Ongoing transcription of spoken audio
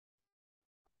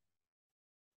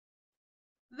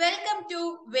Welcome to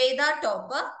Veda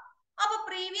Topper. അപ്പൊ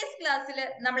previous ക്ലാസ്സിൽ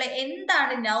നമ്മൾ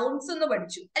എന്താണ് നൗൺസ് എന്ന്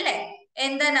പഠിച്ചു അല്ലെ?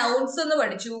 എന്താ നൗൺസ് എന്ന്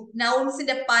പഠിച്ചു.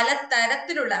 നൗൺസിന്റെ പല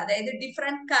തരത്തിലുള്ള, അതായത്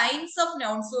ഡിഫറെന്റ് കൈൻഡ്സ് ഓഫ്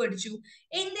നൗൺസ് പഠിച്ചു.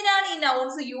 എന്തിനാണ് ഈ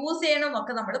നൗൺസ് യൂസ്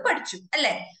ചെയ്യണമെന്നൊക്കെ നമ്മൾ പഠിച്ചു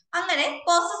അല്ലെ? അങ്ങനെ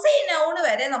പൊസസീവ് നൗൺ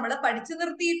വരെ നമ്മൾ പഠിച്ചു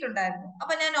നിർത്തിയിട്ടുണ്ടായിരുന്നു.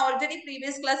 അപ്പൊ ഞാൻ ഓൾറെഡി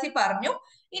പ്രീവിയസ് ക്ലാസ്സിൽ പറഞ്ഞു,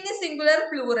 ഇനി സിംഗുലർ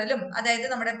പ്ലൂറലും, അതായത്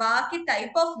നമ്മുടെ ബാക്കി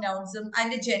ടൈപ്പ് ഓഫ് നൗൺസും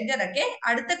അതിന്റെ ജെൻഡർ ഒക്കെ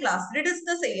അടുത്ത ക്ലാസ്സിൽ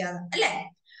ഡിസ്കസ് ചെയ്യാന്ന് അല്ലെ?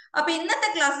 അപ്പൊ ഇന്നത്തെ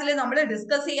ക്ലാസ്സിൽ നമ്മൾ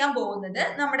ഡിസ്കസ് ചെയ്യാൻ പോകുന്നത്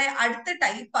നമ്മുടെ അടുത്ത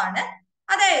ടൈപ്പാണ്,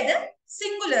 അതായത്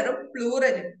സിംഗുലറും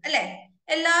പ്ലൂറലും അല്ലെ?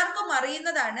 എല്ലാവർക്കും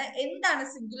അറിയുന്നതാണ് എന്താണ്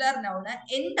സിംഗുലർ നൗണ്,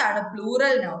 എന്താണ്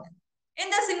പ്ലൂറൽ നൗണ്.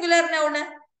 എന്താ സിംഗുലർ നൗണ്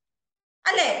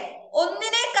അല്ലെ?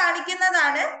 ഒന്നിനെ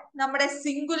കാണിക്കുന്നതാണ് നമ്മുടെ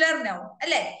സിംഗുലർ നൗൺ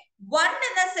അല്ലെ? വൺ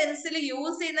എന്ന സെൻസിൽ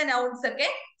യൂസ് ചെയ്യുന്ന നൗൺസ് ഒക്കെ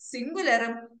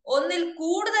സിംഗുലറും, ഒന്നിൽ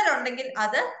കൂടുതൽ ഉണ്ടെങ്കിൽ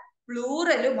അത്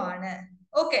പ്ലൂറലുമാണ്.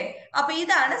 ഓക്കെ, അപ്പൊ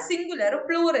ഇതാണ് സിംഗുലറും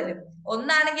പ്ലൂറലും.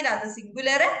 ഒന്നാണെങ്കിൽ അത്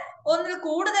സിംഗുലർ, ഒന്നിൽ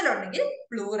കൂടുതൽ ഉണ്ടെങ്കിൽ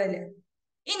പ്ലൂറല്.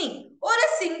 ഇനി ഒരു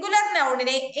സിംഗുലർ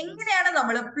നൗണിനെ എങ്ങനെയാണ്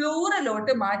നമ്മൾ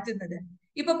പ്ലൂറലോട്ട് മാറ്റുന്നത്?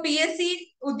 ഇപ്പൊ PSC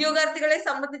ഉദ്യോഗാർത്ഥികളെ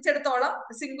സംബന്ധിച്ചിടത്തോളം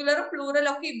സിംഗുലറും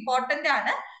പ്ലൂറലും ഒക്കെ ഇമ്പോർട്ടന്റ്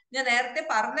ആണ്. ഞാൻ നേരത്തെ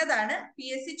പറഞ്ഞതാണ്,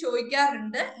 PSC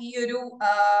ചോദിക്കാറുണ്ട് ഈ ഒരു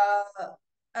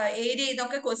ഏരിയ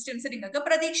ഇതൊക്കെ ക്വസ്റ്റ്യൻസ് നിങ്ങൾക്ക്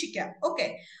പ്രതീക്ഷിക്കാം. ഓക്കെ,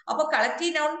 അപ്പൊ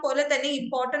കളക്റ്റീവ് നൗൺ പോലെ തന്നെ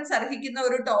ഇമ്പോർട്ടൻസ് അർഹിക്കുന്ന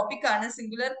ഒരു ടോപ്പിക് ആണ്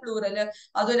സിംഗുലർ പ്ലൂറല്.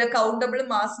 അതുപോലെ കൗണ്ടബിൾ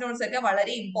മാസ് നൗൺസ് ഒക്കെ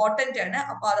വളരെ ഇമ്പോർട്ടന്റ് ആണ്.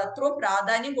 അപ്പൊ അത് അത്രയും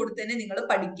പ്രാധാന്യം കൊടുത്ത് തന്നെ നിങ്ങൾ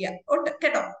പഠിക്കുക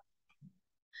കേട്ടോ.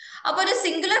 അപ്പൊ ഒരു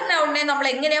സിംഗുലർ നൗണിനെ നമ്മൾ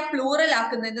എങ്ങനെയാ പ്ലൂറൽ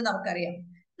ആക്കുന്നതെന്ന് നമുക്കറിയാം.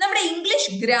 നമ്മുടെ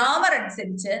ഇംഗ്ലീഷ് ഗ്രാമർ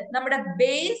അനുസരിച്ച് നമ്മുടെ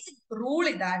ബേസിക് റൂൾ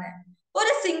ഇതാണ്: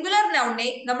 ഒരു സിംഗുലർ നൗണിനെ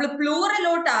നമ്മൾ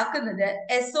പ്ലൂറലോട്ട് ആക്കുന്നത്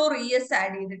SOR-ES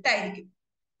ആഡ് ചെയ്തിട്ടായിരിക്കും.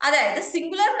 അതായത്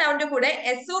സിംഗുലർ നൗണിന്റെ കൂടെ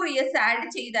SOR-ES ആഡ്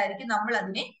ചെയ്തായിരിക്കും നമ്മൾ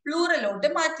അതിനെ പ്ലൂറലോട്ട്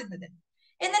മാറ്റുന്നത്.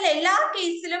 എന്നാൽ എല്ലാ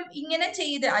കേസിലും ഇങ്ങനെ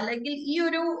ചെയ്ത്, അല്ലെങ്കിൽ ഈ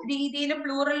ഒരു രീതിയിൽ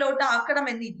പ്ലൂറലോട്ട്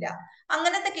ആക്കണമെന്നില്ല.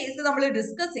 അങ്ങനത്തെ കേസ് നമ്മൾ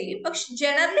ഡിസ്കസ് ചെയ്യും. പക്ഷെ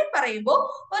ജനറലി പറയുമ്പോൾ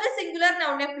ഒരു സിംഗുലർ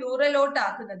നൗണിനെ പ്ലൂറലോട്ട്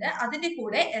ആക്കുന്നത് അതിന്റെ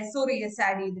കൂടെ SOR-ES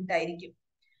ആഡ് ചെയ്തിട്ടായിരിക്കും.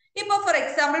 ഇപ്പൊ ഫോർ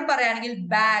എക്സാമ്പിൾ പറയുകയാണെങ്കിൽ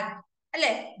ബാഗ്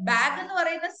അല്ലെ? ബാഗ് എന്ന്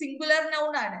പറയുന്ന സിംഗുലർ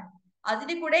നൗൺ ആണ്.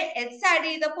 അതിന്റെ കൂടെ S ആഡ്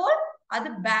ചെയ്തപ്പോൾ അത്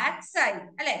ബാഗ്സ് ആയി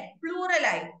അല്ലെ? പ്ലൂറൽ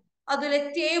ആയി. അതുപോലെ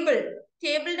ടേബിൾ,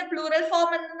 ടേബിളിന്റെ പ്ലൂറൽ ഫോം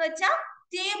എന്ന് വെച്ചാൽ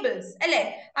ടേബിൾസ് അല്ലെ?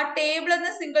 ആ ടേബിൾ എന്ന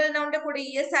സിംഗിൾ നൗണിന്റെ കൂടെ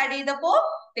ES ആഡ് ചെയ്തപ്പോ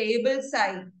ടേബിൾസ്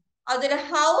ആയി. അതുപോലെ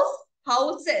house,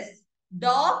 houses,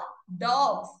 dog,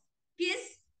 dogs, kiss,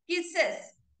 kisses,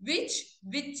 which,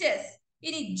 witches.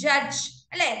 ഇനി ജഡ്ജ്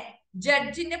അല്ലെ?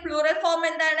 ജഡ്ജിന്റെ പ്ലൂറൽ ഫോം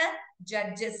എന്താണ്?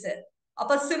 ജഡ്ജസ്.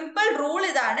 അപ്പൊ സിമ്പിൾ റൂൾ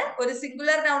ഇതാണ്: ഒരു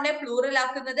സിംഗുലർ നൗണിനെ പ്ലൂറൽ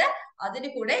ആക്കുന്നത് അതിന്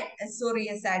കൂടെ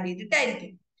SOR-ES ആഡ്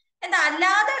ചെയ്തിട്ടായിരിക്കും. എന്നാൽ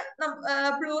അല്ലാതെ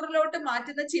പ്ലൂറലോട്ട്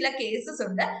മാറ്റുന്ന ചില കേസസ്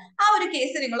ഉണ്ട്. ആ ഒരു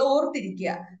കേസ് നിങ്ങൾ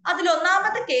ഓർത്തിരിക്കുക. അതിൽ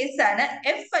ഒന്നാമത്തെ കേസാണ്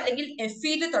F അല്ലെങ്കിൽ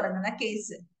FE തുടങ്ങുന്ന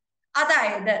കേസ്.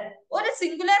 അതായത് ഒരു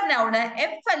സിംഗുലർ നൗണ്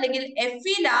F അല്ലെങ്കിൽ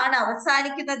FE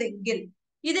അവസാനിക്കുന്നതെങ്കിൽ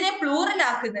ഇതിനെ പ്ലൂറൽ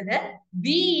ആക്കുന്നത്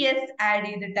VES ആഡ്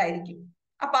ചെയ്തിട്ടായിരിക്കും.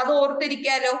 അപ്പൊ അത്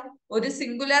ഓർത്തിരിക്കാലോ. ഒരു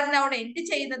സിംഗുലർ നൗൺ എൻഡ്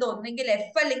ചെയ്യുന്നത് ഒന്നെങ്കിൽ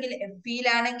F അല്ലെങ്കിൽ FE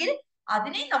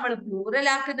അതിനെ നമ്മൾ പ്ലൂറൽ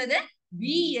ആക്കുന്നത്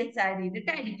VES ആഡ്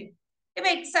ചെയ്തിട്ടായിരിക്കും. ഇപ്പൊ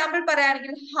എക്സാമ്പിൾ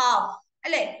പറയുകയാണെങ്കിൽ ഹാഫ്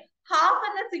അല്ലെ? ഹാഫ്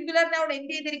എന്ന സിംഗുലർ നൗൺ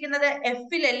എൻഡ് ചെയ്തിരിക്കുന്നത് F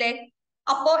അല്ലേ?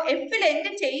 അപ്പോ F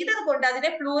എൻഡ് ചെയ്തത് കൊണ്ട്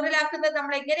അതിനെ പ്ലൂറൽ ആക്കുന്നത്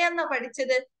നമ്മൾ എങ്ങനെയാണെന്നാ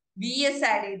പഠിച്ചത്? VS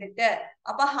ആഡ് ചെയ്തിട്ട്.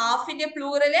 അപ്പൊ ഹാഫിന്റെ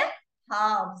പ്ലൂറല്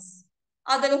ഹാവ്സ്.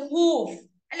 അതുപോലെ ഹൂഫ്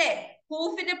അല്ലെ?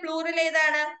 ഹൂഫിന്റെ പ്ലൂറൽ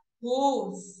ഏതാണ്?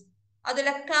 ഹൂവ്സ്.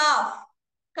 അതുപോലെ കാഫ്,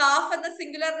 കാഫ് എന്ന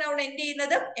സിംഗുലർ നൗൺ എൻഡ്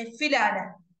ചെയ്യുന്നത് F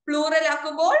പ്ലൂറൽ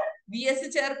ആക്കുമ്പോൾ VS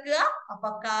ചേർക്കുക, അപ്പൊ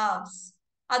കാവ്സ്.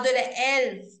 അതുപോലെ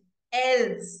എൽഫ്,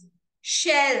 else,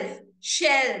 shelf,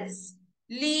 shelves,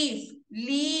 leaf,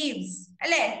 leaves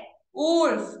അല്ലെ?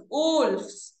 ഊൾഫ്,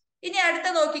 ഊൾഫ്സ്. ഇനി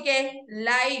അടുത്ത നോക്കിക്കേ,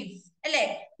 ലൈഫ് അല്ലെ?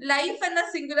 ലൈഫ് എന്ന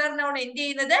സിംഗുലർ നൗൺ എൻഡ്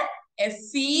ചെയ്യുന്നത്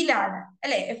FE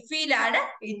അല്ലെ? FE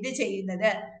എൻഡ്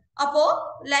ചെയ്യുന്നത്. അപ്പോ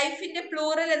ലൈഫിന്റെ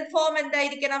പ്ലൂറൽ ഫോം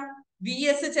എന്തായിരിക്കണം?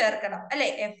 VS ചേർക്കണം അല്ലെ?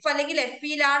 F അല്ലെങ്കിൽ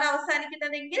FE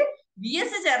അവസാനിക്കുന്നതെങ്കിൽ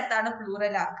VS ചേർത്താണ്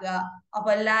പ്ലൂറൽ ആക്കുക.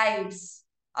 അപ്പൊ ലൈഫ്സ്.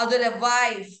 അതുപോലെ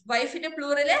വൈഫ്, വൈഫിന്റെ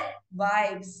പ്ലൂറല്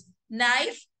വൈഫ്സ്.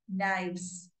 Knife,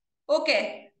 knives. ഓക്കെ,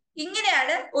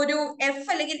 ഇങ്ങനെയാണ് ഒരു F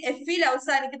അല്ലെങ്കിൽ FE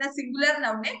അവസാനിക്കുന്ന സിംഗുലർ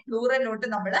നൗണിനെ പ്ലൂറലിലോട്ട്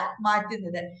നമ്മൾ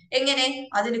മാറ്റുന്നത്. എങ്ങനെ?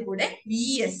 അതിന് കൂടെ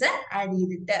VS ആഡ്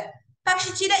ചെയ്തിട്ട്. പക്ഷെ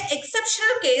ചില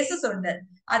എക്സെപ്ഷണൽ കേസസ് ഉണ്ട്.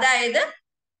 അതായത്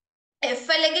F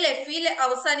അല്ലെങ്കിൽ FE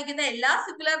അവസാനിക്കുന്ന എല്ലാ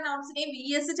സിംഗുലർ നൗൺസിനെയും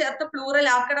VS ചേർത്ത് പ്ലൂറൽ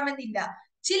ആക്കണമെന്നില്ല.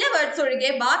 ചില വേർഡ്സ് ഒഴികെ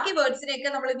ബാക്കി വേർഡ്സിനെയൊക്കെ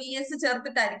നമ്മൾ VS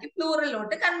ചേർത്തിട്ടായിരിക്കും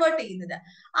പ്ലൂറലിലോട്ട് കൺവേർട്ട് ചെയ്യുന്നത്.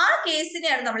 ആ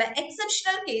കേസിനെയാണ് നമ്മൾ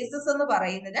എക്സെപ്ഷണൽ കേസസ് എന്ന്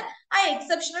പറയുന്നത്. ആ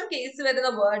എക്സെപ്ഷണൽ കേസ് വരുന്ന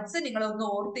വേർഡ്സ് നിങ്ങൾ ഒന്ന്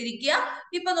ഓർത്തിരിക്കുക.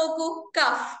 ഇപ്പൊ നോക്കൂ,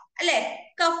 കഫ് അല്ലെ?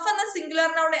 കഫ് എന്ന സിംഗുലർ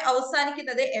നൗൺ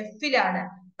അവസാനിക്കുന്നത് F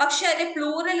പക്ഷെ അതിന്റെ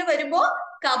പ്ലൂറൽ വരുമ്പോ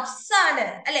കപ്സ് ആണ്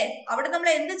അല്ലെ. അവിടെ നമ്മൾ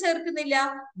എന്ത് ചേർക്കുന്നില്ല?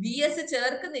 VS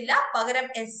ചേർക്കുന്നില്ല, പകരം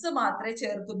S മാത്രമേ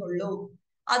ചേർക്കുന്നുള്ളൂ.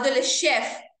 അതുപോലെ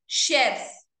chef,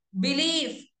 chefs,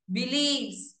 belief,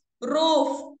 believes,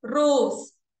 roof, roofs,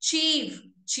 chief,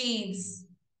 chiefs.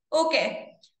 Okay.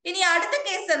 ഇനി അടുത്ത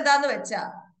കേസ് എന്താന്ന് വെച്ചാ,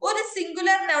 ഒരു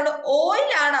സിംഗുലർ നൗൺ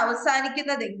ഓയിലാണ്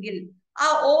അവസാനിക്കുന്നതെങ്കിൽ ആ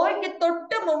ഓയ്ക്ക്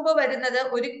തൊട്ട് മുമ്പ് വരുന്നത്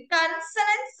ഒരു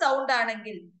കൺസണന്റ് സൗണ്ട്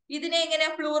ആണെങ്കിൽ ഇതിനെ എങ്ങനെ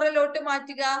പ്ലൂറലോട്ട്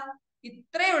മാറ്റുക?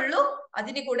 ഇത്രയേ ഉള്ളൂ.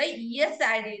 അതിന് കൂടെ ES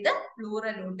ആഡ് ചെയ്ത്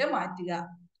പ്ലൂറലോട്ട് മാറ്റുക.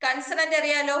 കൺസണന്റ്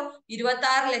അറിയാലോ,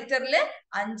 26 ലെറ്ററിൽ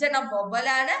 5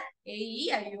 വൊവലാണ്.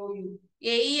 AEIOU.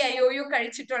 AEIOU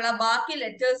കഴിച്ചിട്ടുള്ള ബാക്കി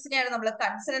ലെറ്റേഴ്സിനെയാണ് നമ്മൾ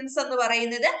കൺസണൻസ് എന്ന്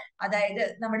പറയുന്നത്. അതായത്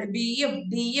നമ്മുടെ ബിയും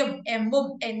ഡിയും എമ്മും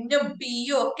എന്നും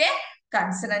പിയും ഒക്കെ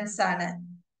കൺസണൻസ് ആണ്.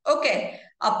 ഓക്കെ.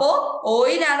 അപ്പോ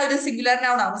ഓയിലാണ് ഒരു സിംഗുലർ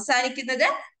നൗൺ അവസാനിക്കുന്നത്,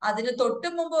 അതിന് തൊട്ട്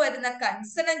മുമ്പ് വരുന്ന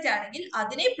കൺസണന്റ് ആണെങ്കിൽ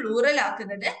അതിനെ പ്ലൂറൽ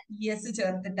ആക്കുന്നത് ES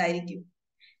ചേർത്തിട്ടായിരിക്കും.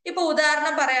 ഇപ്പൊ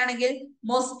ഉദാഹരണം പറയുകയാണെങ്കിൽ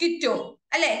മൊസ്കിറ്റോ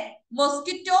അല്ലെ.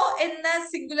 മൊസ്കിറ്റോ എന്ന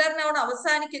സിംഗുലർ നൗൺ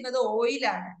അവസാനിക്കുന്നത്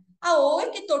ഓയിലാണ്. ആ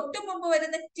ഓയ്ക്ക് തൊട്ട് മുമ്പ്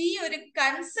വരുന്ന T ഒരു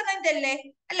കൺസണന്റ് അല്ലേ,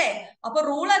 അല്ലെ. അപ്പൊ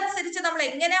റൂൾ അനുസരിച്ച് നമ്മൾ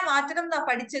എങ്ങനെയാ മാറ്റണം എന്നാ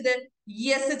പഠിച്ചത്?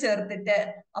 ES ചേർത്തിട്ട്.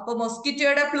 അപ്പൊ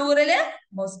മൊസ്കിറ്റോയുടെ പ്ലൂറല്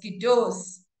മൊസ്കിറ്റോസ്.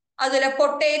 അതുപോലെ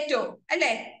പൊട്ടേറ്റോ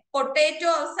അല്ലെ. പൊട്ടേറ്റോ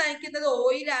അവസാനിക്കുന്നത്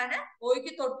ഓയിലാണ്.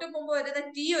 ഓയ്ക്ക് തൊട്ട് മുമ്പ് വരുന്ന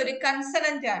T ഒരു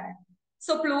കൺസണന്റ് ആണ്.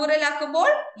 സോ പ്ലൂറൽ ആക്കുമ്പോൾ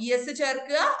ES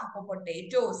ചേർക്കുക, അപ്പൊ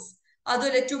പൊട്ടേറ്റോസ്.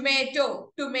 അതുപോലെ ടുമേറ്റോ,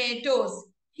 ടുമേറ്റോസ്.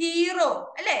 ഹീറോ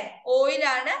അല്ലെ,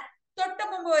 ഓയിലാണ്. തൊട്ട്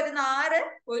മുമ്പ് വരുന്ന R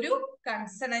ഒരു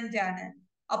കൺസണന്റ് ആണ്.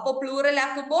 അപ്പൊ പ്ലൂറൽ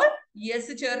ആക്കുമ്പോൾ ES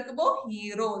ചേർക്കുമ്പോൾ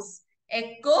heroes.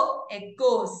 Echo,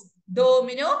 echoes.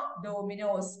 Domino,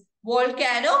 Domino's.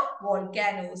 Volcano,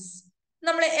 volcanoes.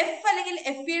 നമ്മൾ F അല്ലെങ്കിൽ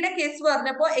FEയുടെ കേസ്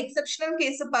പറഞ്ഞപ്പോ എക്സെപ്ഷണൽ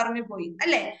കേസ് പറഞ്ഞു പോയി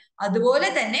അല്ലെ. അതുപോലെ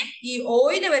തന്നെ ഈ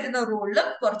ഓയില് വരുന്ന റൂളിലും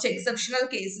കുറച്ച് എക്സെപ്ഷണൽ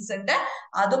കേസസ് ഉണ്ട്,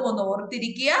 അതും ഒന്ന്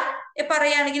ഓർത്തിരിക്കുക.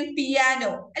 പറയുകയാണെങ്കിൽ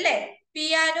പിയാനോ അല്ലെ.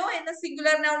 പിയാനോ എന്ന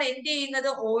സിംഗുലർ നൗൺ എൻഡ് ചെയ്യുന്നത്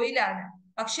ഓയിലാണ്,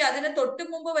 പക്ഷെ അതിന് തൊട്ട്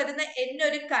മുമ്പ് വരുന്ന N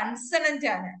ഒരു കൺസണന്റ്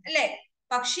ആണ് അല്ലെ.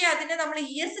 പക്ഷെ അതിനെ നമ്മൾ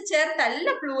ES ചേർത്തല്ല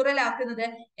പ്ലൂറൽ ആക്കുന്നത്,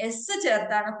 S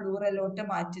ചേർത്താണ് പ്ലൂറലോട്ട്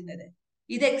മാറ്റുന്നത്.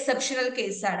 ഇത് എക്സെപ്ഷണൽ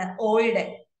കേസാണ് ഓയുടെ.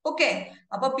 ഓക്കെ.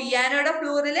 അപ്പൊ പിയാനോയുടെ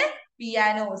പ്ലൂറല്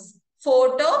pianos.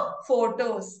 Photo,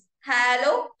 photos.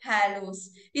 Hello, Hallows.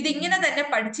 ഇതിങ്ങനെ തന്നെ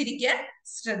പഠിച്ചിരിക്കാൻ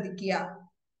ശ്രദ്ധിക്കുക.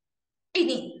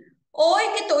 ഇനി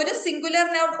ഓയ്ക്ക് ഒരു സിംഗുലർ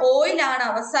നൗൺ ഓയിലാണ്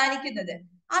അവസാനിക്കുന്നത്,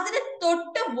 അതിന്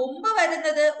തൊട്ട് മുമ്പ്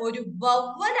വരുന്നത് ഒരു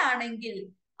വവ്വലാണെങ്കിൽ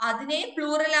അതിനെ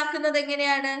പ്ലൂറൽ ആക്കുന്നത്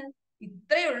എങ്ങനെയാണ്?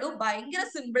 ഇത്രയേ ഉള്ളൂ, ഭയങ്കര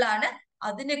സിമ്പിൾ ആണ്.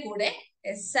 അതിന്റെ കൂടെ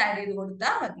S ആഡ് ചെയ്ത്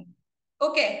കൊടുത്താൽ മതി.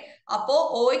 ഓക്കെ. അപ്പോ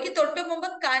ഓയ്ക്ക് തൊട്ട് മുമ്പ്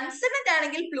കൺസണന്റ്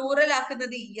ആണെങ്കിൽ പ്ലൂറൽ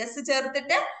ആക്കുന്നത് ES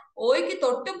ചേർത്തിട്ട്, ഓയ്ക്ക്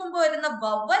തൊട്ട് മുമ്പ് വരുന്ന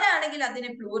വവ്വലാണെങ്കിൽ അതിനെ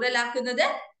പ്ലൂറൽ ആക്കുന്നത്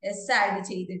S ആഡ്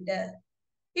ചെയ്തിട്ട്.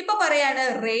 ഇപ്പൊ പറയാണ്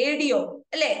റേഡിയോ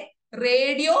അല്ലെ.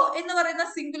 റേഡിയോ എന്ന് പറയുന്ന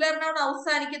സിംഗുലർ നൗൺ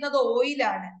അവസാനിക്കുന്നത്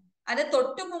ഓയിലാണ്, അതിന്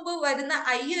തൊട്ട് മുമ്പ് വരുന്ന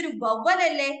I ഒരു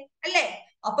വവ്വലല്ലേ, അല്ലെ.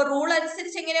 അപ്പൊ റൂൾ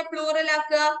അനുസരിച്ച് എങ്ങനെയാ പ്ലൂറൽ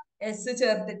ആക്കുക? S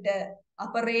ചേർത്തിട്ട്.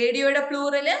 അപ്പൊ റേഡിയോയുടെ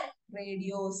പ്ലൂറല്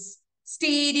radios.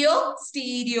 Stereo,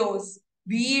 stereos.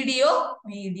 Video,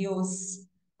 videos.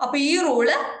 അപ്പൊ ഈ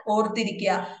റൂള്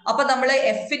ഓർത്തിരിക്കുക. അപ്പൊ നമ്മള്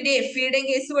Fന്റെ FEയുടെയും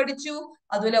കേസ് പഠിച്ചു,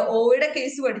 അതുപോലെ ഓയുടെ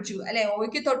കേസ് പഠിച്ചു അല്ലെ.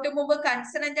 ഓയ്ക്ക് തൊട്ട് മുമ്പ്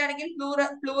കൺസണന്റ് ആണെങ്കിൽ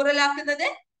പ്ലൂറൽ ആക്കുന്നത്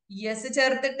ES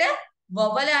ചേർത്തിട്ട്,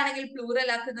 വവൽ ആണെങ്കിൽ പ്ലൂറൽ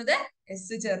ആക്കുന്നത് S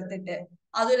ചേർത്തിട്ട്.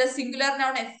 അതുപോലെ സിംഗുലർ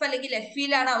നൗൺ F അല്ലെങ്കിൽ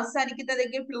FEയിലാണ്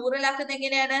അവസാനിക്കുന്നതെങ്കിൽ പ്ലൂറൽ ആക്കുന്നത്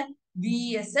എങ്ങനെയാണ്?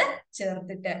 VS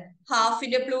ചേർത്തിട്ട്.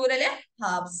 ഹാഫിന്റെ പ്ലൂറല്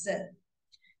ഹാഫ്സ്.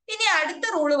 ഇനി അടുത്ത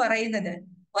റൂള് പറയുന്നത്,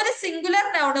 ഒരു സിംഗുലർ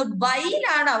നൗണ്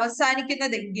വൈയിലാണ്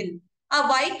അവസാനിക്കുന്നതെങ്കിൽ ആ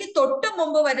വൈക്ക് തൊട്ട്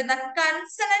മുമ്പ് വരുന്ന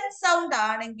കൺസണന്റ് സൗണ്ട്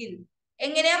ആണെങ്കിൽ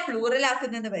എങ്ങനെയാ പ്ലൂറൽ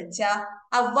ആക്കുന്നത് വെച്ചാ,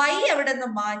 ആ വൈ അവിടെ നിന്ന്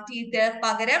മാറ്റിയിട്ട്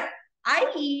പകരം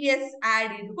IES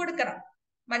ആഡ് ചെയ്ത് കൊടുക്കണം.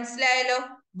 മനസ്സിലായല്ലോ?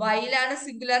 വൈയിലാണ്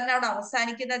സിംഗുലർ നൗൺ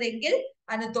അവസാനിക്കുന്നതെങ്കിൽ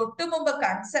അതിന് തൊട്ട് മുമ്പ്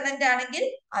കൺസണന്റ് ആണെങ്കിൽ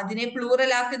അതിനെ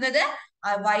പ്ലൂറൽ ആക്കുന്നത്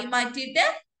വൈ മാറ്റിയിട്ട്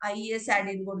IES ആഡ്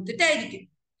ചെയ്ത് കൊടുത്തിട്ടായിരിക്കും.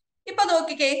 ഇപ്പൊ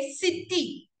നോക്കിക്കേ, സിറ്റി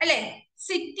അല്ലെ.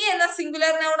 സിറ്റി എന്ന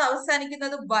സിംഗുലർ നൗൺ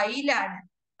അവസാനിക്കുന്നത് വൈയിലാണ്.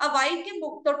 ആ വൈക്ക്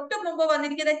തൊട്ട് മുമ്പ്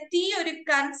വന്നിരിക്കുന്ന T ഒരു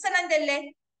കൺസണന്റ് അല്ലേ,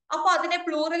 അപ്പൊ അതിനെ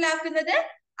പ്ലൂറൽ ആക്കുന്നത്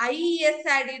IES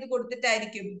ആഡ് ചെയ്ത്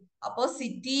കൊടുത്തിട്ടായിരിക്കും. അപ്പോ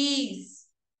സിറ്റീസ്.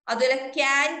 അതുപോലെ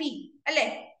ക്യാൻഡി അല്ലെ.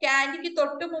 ക്യാൻഡിക്ക്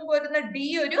തൊട്ട് മുമ്പ് വരുന്ന D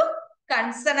ഒരു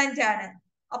കൺസണന്റ് ആണ്.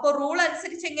 അപ്പൊ റൂൾ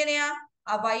അനുസരിച്ച് എങ്ങനെയാ?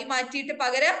 ആ വൈ മാറ്റിയിട്ട്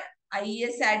പകരം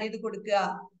IES ആഡ് ചെയ്ത് കൊടുക്കുക.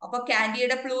 അപ്പൊ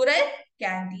ക്യാൻഡിയുടെ പ്ലൂറൽ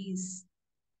ക്യാൻഡീസ്.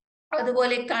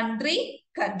 അതുപോലെ country,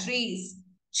 countries.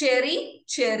 Cherry,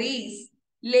 cherries.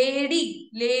 Lady,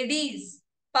 ladies.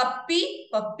 Puppy,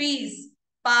 puppies.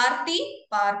 Party,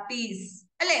 parties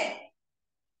അല്ലെ.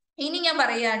 ഇനി ഞാൻ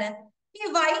പറയാണ്, ഈ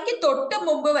വൈക്ക് തൊട്ട്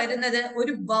മുമ്പ് വരുന്നത്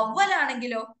ഒരു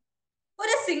വവ്വലാണെങ്കിലോ?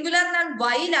 ഒരു സിംഗുലർ നൗൺ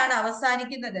വൈയിലാണ്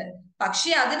അവസാനിക്കുന്നത്,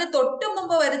 പക്ഷെ അതിന് തൊട്ടു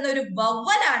മുമ്പ് വരുന്ന ഒരു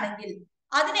വവ്വലാണെങ്കിൽ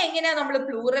അതിനെ എങ്ങനെയാ നമ്മൾ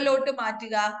പ്ലൂറലോട്ട്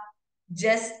മാറ്റുക?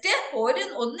 ജസ്റ്റ്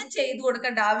ഒന്നും ചെയ്തു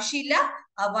കൊടുക്കേണ്ട ആവശ്യമില്ല.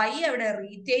 ആ വൈ അവിടെ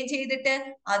റീറ്റെയിൻ ചെയ്തിട്ട്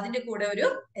അതിന്റെ കൂടെ ഒരു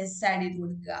എസ് ആഡ് ചെയ്ത്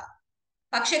കൊടുക്കുക.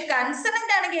 പക്ഷെ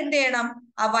കൺസണന്റ് ആണെങ്കിൽ എന്ത് ചെയ്യണം?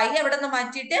 ആ വൈ അവിടെ നിന്ന്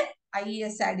മാറ്റിയിട്ട്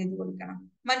IES ആഡ് ചെയ്ത് കൊടുക്കണം.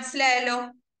 മനസ്സിലായല്ലോ?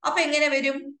 അപ്പൊ എങ്ങനെ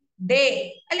വരും? ഡേ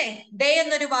അല്ലെ? ഡേ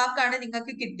എന്നൊരു വാക്കാണ്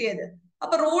നിങ്ങൾക്ക് കിട്ടിയത്.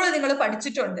 അപ്പൊ റൂള് നിങ്ങൾ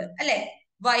പഠിച്ചിട്ടുണ്ട് അല്ലെ?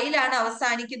 വൈയിലാണ്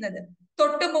അവസാനിക്കുന്നത്,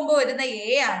 തൊട്ടു മുമ്പ് വരുന്ന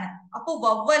എ ആണ്, അപ്പൊ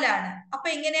വവ്വലാണ്. അപ്പൊ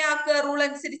എങ്ങനെയാക്കുക? റൂൾ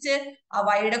അനുസരിച്ച് ആ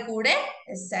വൈയുടെ കൂടെ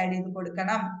എസ് ആഡ് ചെയ്ത്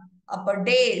കൊടുക്കണം. അപ്പൊ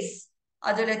ഡേയ്സ്,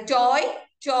 അതുപോലെ ടോയ്,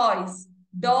 ടോയ്സ്,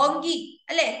 ഡോങ്കി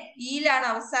അല്ലെ? ഈലാണ്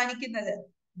അവസാനിക്കുന്നത്.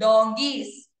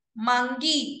 Donkeys,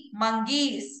 monkey,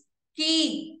 monkeys, key,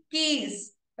 keys,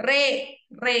 ray,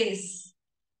 raise.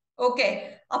 Okay,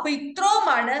 അപ്പൊ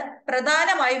ഇത്രയുമാണ്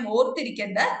പ്രധാനമായും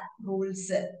ഓർത്തിരിക്കേണ്ട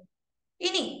റൂൾസ്.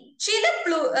 ഇനി ചില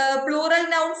പ്ലൂറൽ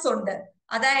നൗൺസ് ഉണ്ട്.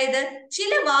 അതായത്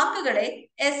ചില വാക്കുകളെ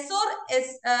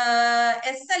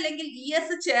എസ് അല്ലെങ്കിൽ ES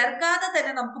ചേർക്കാതെ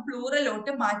തന്നെ നമുക്ക്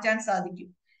പ്ലൂറലോട്ട് മാറ്റാൻ സാധിക്കും.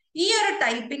 ഈ ഒരു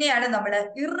ടൈപ്പിനെയാണ് നമ്മൾ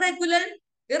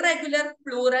ഇറഗുലർ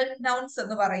പ്ലൂറൽ നൗൺസ്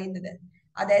എന്ന് പറയുന്നത്.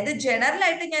 അതായത് ജനറൽ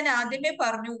ആയിട്ട് ഞാൻ ആദ്യമേ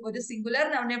പറഞ്ഞു, ഒരു സിംഗുലർ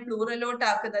നൗണിനെ പ്ലൂറലോട്ട്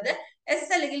ആക്കുന്നത്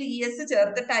എസ് അല്ലെങ്കിൽ ES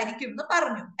ചേർത്തിട്ടായിരിക്കും എന്ന്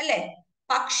പറഞ്ഞു അല്ലെ?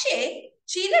 പക്ഷേ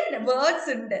ചില വേർഡ്സ്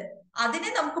ഉണ്ട്, അതിനെ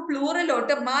നമുക്ക്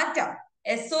പ്ലൂറലോട്ട് മാറ്റാം.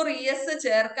 എസ് ഓർ ES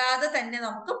ചേർക്കാതെ തന്നെ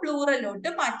നമുക്ക് പ്ലൂറലോട്ട്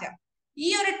മാറ്റാം. ഈ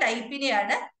ഒരു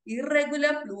ടൈപ്പിനെയാണ്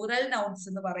ഇറഗുലർ പ്ലൂറൽ നൗൺസ്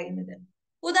എന്ന് പറയുന്നത്.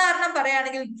 ഉദാഹരണം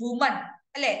പറയുകയാണെങ്കിൽ വുമൺ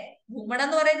അല്ലെ? വുമൺ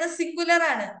എന്ന് പറയുന്നത് സിംഗുലർ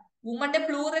ആണ്. വുമന്റെ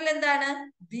പ്ലൂറൽ എന്താണ്?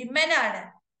 വിമൻ ആണ്.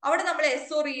 അവിടെ നമ്മൾ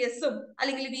എസ് ഓർ ESഉം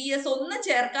അല്ലെങ്കിൽ VS ഒന്നും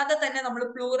ചേർക്കാതെ തന്നെ നമ്മൾ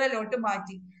പ്ലൂറലോട്ട്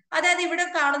മാറ്റി. അതായത് ഇവിടെ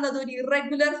കാണുന്നത് ഒരു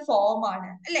ഇറഗുലർ ഫോം ആണ്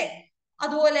അല്ലെ?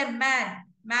 അതുപോലെ മാൻ,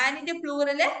 മാനിന്റെ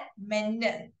പ്ലൂറല്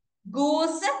മെന്ന്.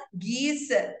 ഗൂസ്,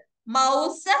 ഗീസ്.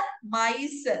 Mouse,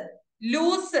 mice.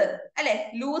 ലൂസ് അല്ലെ?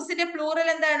 ലൂസിന്റെ പ്ലൂറൽ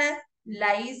എന്താണ്?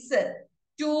 ലൈസ്.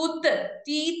 ടൂത്ത്,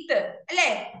 ടീത്ത് അല്ലെ?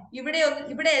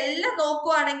 ഇവിടെ എല്ലാം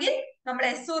നോക്കുവാണെങ്കിൽ നമ്മൾ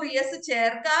എസ് ഓർ ES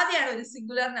ചേർക്കാതെയാണ് ഒരു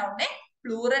സിംഗുലർ നൗണിനെ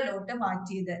പ്ലൂറലോട്ട്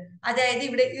മാറ്റിയത്. അതായത്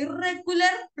ഇവിടെ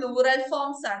ഇറഗുലർ പ്ലൂറൽ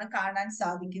ഫോംസ് ആണ് കാണാൻ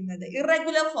സാധിക്കുന്നത്.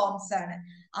 ഇറഗുലർ ഫോംസ് ആണ്,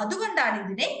 അതുകൊണ്ടാണ്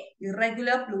ഇതിനെ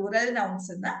ഇറഗുലർ പ്ലൂറൽ നൗൺസ്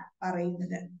എന്ന്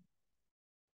പറയുന്നത്.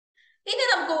 ഇനി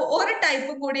നമുക്ക് ഒരു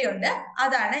ടൈപ്പ് കൂടിയുണ്ട്,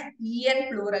 അതാണ് EN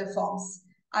പ്ലൂറൽ ഫോംസ്.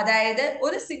 അതായത്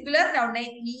ഒരു സിംഗുലർ നൗണിനെ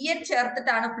EN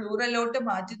ചേർത്തിട്ടാണ് പ്ലൂറലോട്ട്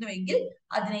മാറ്റുന്നുവെങ്കിൽ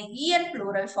അതിനെ EN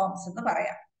പ്ലൂറൽ ഫോംസ് എന്ന്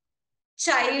പറയാം.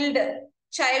 ചൈൽഡ്,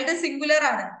 ചൈൽഡ് സിംഗുലർ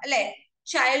ആണ് അല്ലെ?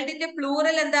 ചൈൽഡിന്റെ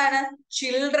പ്ലൂറൽ എന്താണ്?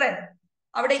 ചിൽഡ്രൻ.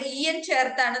 അവിടെ EN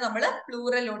ചേർത്താണ് നമ്മൾ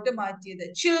പ്ലൂറലോട്ട് മാറ്റിയത്.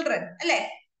 ചിൽഡ്രൻ അല്ലെ?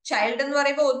 ചൈൽഡ് എന്ന്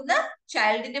പറയുമ്പോൾ ഒന്ന്,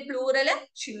 ചൈൽഡിന്റെ പ്ലൂറല്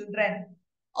ചിൽഡ്രൻ.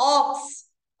 ഓക്സ്,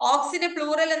 ഓക്സിന്റെ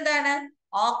പ്ലൂറൽ എന്താണ്?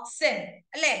 ഓക്സൻ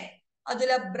അല്ലെ?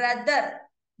 അതുപോലെ ബ്രദർ,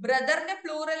 ബ്രദറിന്റെ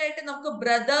പ്ലൂറൽ ആയിട്ട് നമുക്ക്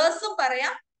ബ്രദേഴ്സും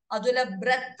പറയാം, അതുപോലെ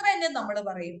ബ്രത്രന് നമ്മൾ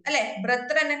പറയും അല്ലെ?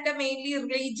 ബ്രത്രൻ ഒക്കെ മെയിൻലി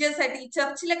റിലീജിയസ് ആയിട്ട് ഈ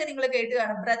ചർച്ചിലൊക്കെ നിങ്ങൾ കേട്ട്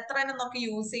കാണും ബ്രത്രൻ എന്നൊക്കെ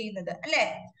യൂസ് ചെയ്യുന്നത് അല്ലെ?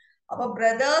 അപ്പൊ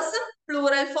ബ്രദേഴ്സും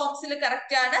പ്ലൂറൽ ഫോംസിൽ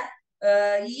കറക്റ്റ് ആണ്.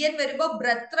 EN വരുമ്പോ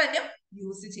ബ്രത്രനും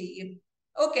യൂസ് ചെയ്യും.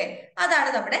 ഓക്കെ, അതാണ്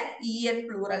നമ്മുടെ EN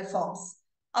പ്ലൂറൽ ഫോംസ്.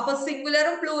 അപ്പൊ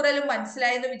സിംഗുലറും പ്ലൂറലും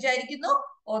മനസ്സിലായെന്ന് വിചാരിക്കുന്നു.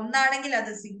 ഒന്നാണെങ്കിൽ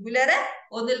അത് സിംഗുലറ്,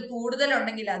 ഒന്നിൽ കൂടുതൽ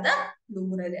ഉണ്ടെങ്കിൽ അത്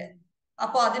പ്ലൂറല്.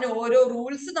 അപ്പൊ അതിന് ഓരോ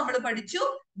റൂൾസ് നമ്മൾ പഠിച്ചു.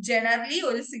 ജനറലി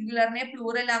ഒരു സിംഗുലറിനെ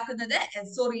പ്ലൂറൽ ആക്കുന്നത്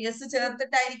എസ് ഓർ ES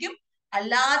ചേർത്തിട്ടായിരിക്കും.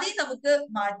 അല്ലാതെ നമുക്ക്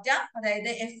മാറ്റാം.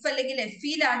 അതായത് F അല്ലെങ്കിൽ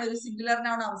FEയിലാണ് ഒരു സിംഗുലർ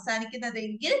നൗൺ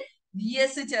അവസാനിക്കുന്നതെങ്കിൽ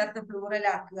VS ചേർത്ത് പ്ലൂറൽ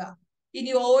ആക്കുക.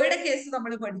 ഇനി ഓയുടെ കേസ്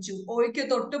നമ്മൾ പഠിച്ചു. ഓയ്ക്ക്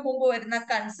തൊട്ട് മുമ്പ് വരുന്ന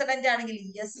കൺസണന്റ് ആണെങ്കിൽ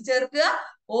ES ചേർക്കുക.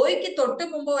 ഓയ്ക്ക് തൊട്ട്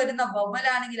മുമ്പ് വരുന്ന വവൽ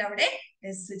ആണെങ്കിൽ അവിടെ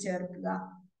S ചേർക്കുക.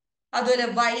 അതുപോലെ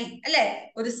വൈ അല്ലെ?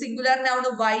 ഒരു സിംഗുലർ നൗൺ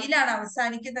വൈയിലാണ്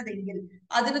അവസാനിക്കുന്നതെങ്കിൽ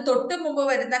അതിന് തൊട്ട് മുമ്പ്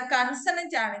വരുന്ന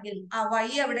കൺസണന്റ് ആണെങ്കിൽ ആ വൈ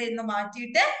അവിടെ നിന്ന്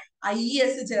മാറ്റിയിട്ട്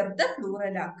IES ചേർത്ത്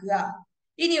പ്ലൂറൽ ആക്കുക.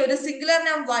 ഇനി ഒരു സിംഗുലർ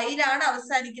നൗൺ വൈയിലാണ്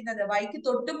അവസാനിക്കുന്നത്, വൈക്ക്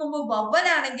തൊട്ട് മുമ്പ് വവൽ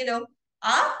ആണെങ്കിലോ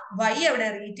ആ വൈ അവിടെ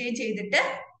റീറ്റെയിൻ ചെയ്തിട്ട്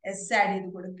S ആഡ് ചെയ്ത്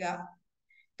കൊടുക്കുക.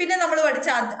 പിന്നെ നമ്മൾ പഠിച്ച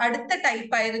അടുത്ത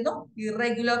ടൈപ്പ് ആയിരുന്നു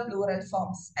ഇറഗുലർ പ്ലൂറൽ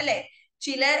ഫോംസ് അല്ലെ?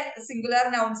 ചില സിംഗുലർ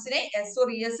നൗൺസിനെ എസ് ഓർ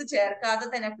ES ചേർക്കാതെ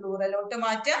തന്നെ പ്ലൂറലോട്ട്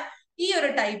മാറ്റാം. ഈ ഒരു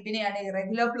ടൈപ്പിനെയാണ്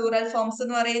ഇറഗുലർ പ്ലൂറൽ ഫോംസ്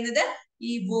എന്ന് പറയുന്നത്.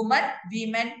 ഈ വുമൺ,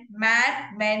 വിമൻ, മാൻ,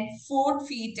 മെൻ, ഫുഡ്,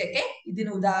 ഫീറ്റ് ഒക്കെ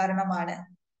ഇതിന് ഉദാഹരണമാണ്.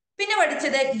 പിന്നെ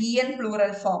പഠിച്ചത് EN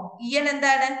പ്ലൂറൽ ഫോം. EN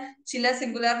എന്താണ്? ചില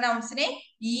സിംഗുലർ നൗൺസിനെ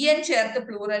EN ചേർത്ത്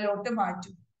പ്ലൂറലോട്ട്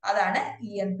മാറ്റും. അതാണ്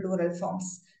EN plural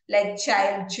forms. Like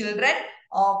child, children,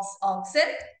 aux,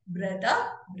 oxen, brother,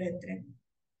 ബ്രദ്രൻ.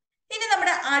 ഇനി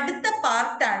നമ്മുടെ അടുത്ത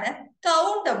പാർട്ടാണ്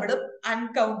കൗണ്ടബിളും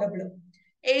അൺകൗണ്ടബിളും.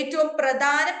 ഏറ്റവും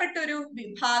പ്രധാനപ്പെട്ട ഒരു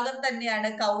വിഭാഗം തന്നെയാണ്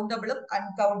കൗണ്ടബിളും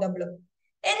അൺകൗണ്ടബിളും.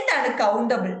 എന്താണ്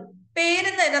കൗണ്ടബിൾ?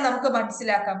 പേരിൽ തന്നെ നമുക്ക്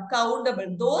മനസ്സിലാക്കാം. Countable,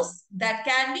 those that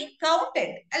can be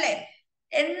counted, അല്ലെ?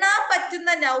 എണ്ണാൻ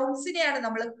പറ്റുന്ന നൗൺസിനെയാണ്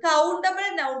നമ്മൾ കൗണ്ടബിൾ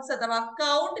നൗൺസ് അഥവാ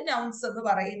കൗണ്ട് നൗൺസ് എന്ന്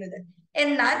പറയുന്നത്.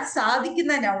 എണ്ണാൻ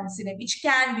സാധിക്കുന്ന നൗൺസിനെ, വിച്ച്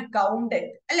ക്യാൻ ബി കൗണ്ടഡ്,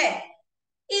 അല്ലെ?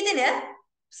 ഇതിന്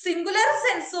സിംഗുലർ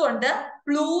സെൻസും ഉണ്ട്,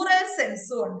 പ്ലൂറൽ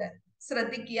സെൻസും ഉണ്ട്.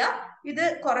 ശ്രദ്ധിക്കുക, ഇത്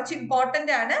കുറച്ച്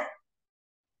ഇമ്പോർട്ടന്റ് ആണ്.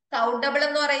 കൗണ്ടബിൾ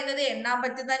എന്ന് പറയുന്നത് എണ്ണാൻ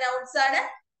പറ്റുന്ന നൗൺസ് ആണ്.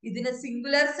 ഇതിന്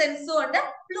സിംഗുലർ സെൻസും ഉണ്ട്,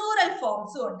 പ്ലൂറൽ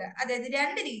ഫോംസും ഉണ്ട്. അതായത്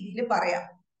രണ്ട് രീതിയിൽ പറയാം.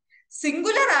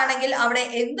 സിംഗുലർ ആണെങ്കിൽ അവിടെ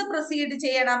എന്ത് പ്രൊസീഡ്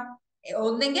ചെയ്യണം?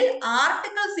 ഒന്നെങ്കിൽ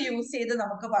ആർട്ടിക്കിൾസ് യൂസ് ചെയ്ത്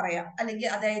നമുക്ക് പറയാം, അല്ലെങ്കിൽ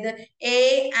അതായത് എ,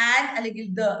 ആൻ അല്ലെങ്കിൽ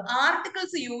ദ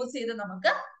ആർട്ടിക്കിൾസ് യൂസ് ചെയ്ത്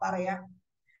നമുക്ക് പറയാം.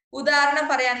 ഉദാഹരണം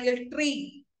പറയുകയാണെങ്കിൽ ട്രീ,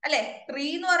 അല്ലെ? ട്രീ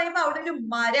എന്ന് പറയുമ്പോൾ അവിടെ ഒരു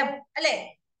മരം, അല്ലെ?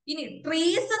 ഇനി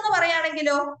ട്രീസ് എന്ന്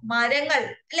പറയുകയാണെങ്കിലോ മരങ്ങൾ,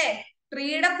 അല്ലെ?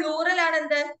 ട്രീയുടെ പ്ലൂറൽ ആണ്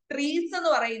എന്ത്? ട്രീസ് എന്ന്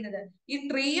പറയുന്നത്. ഈ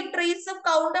ട്രീയും ട്രീസും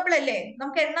കൗണ്ടബിൾ അല്ലേ?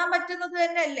 നമുക്ക് എണ്ണാൻ പറ്റുന്നത്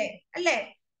തന്നെ അല്ലേ? അല്ലെ?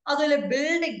 അതുപോലെ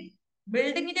ബിൽഡിംഗ്,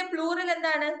 ബിൽഡിങ്ങിന്റെ പ്ലൂറൽ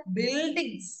എന്താണ്?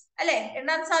 ബിൽഡിങ്സ്, അല്ലെ?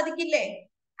 എണ്ണാൻ സാധിക്കില്ലേ?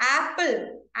 ആപ്പിൾ,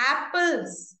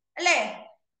 ആപ്പിൾസ്, അല്ലെ?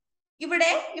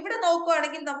 ഇവിടെ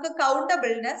നോക്കുവാണെങ്കിൽ നമുക്ക്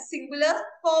കൗണ്ടബിളിന് സിംഗുലർ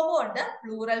ഫോമും ഉണ്ട്,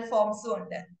 പ്ലൂറൽ ഫോംസും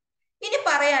ഉണ്ട്. ഇനി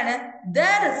പറയാണ്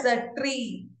there is a tree.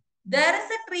 there is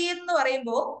a tree എന്ന്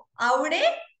പറയുമ്പോ അവിടെ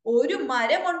ഒരു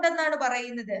മരം ഉണ്ടെന്നാണ്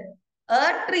പറയുന്നത്. a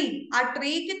tree, ആ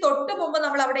ട്രീക്ക് തൊട്ട് മുമ്പ്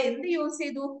നമ്മൾ അവിടെ എന്ത് യൂസ്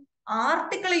ചെയ്തു?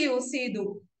 ആർട്ടിക്കിൾ യൂസ് ചെയ്തു.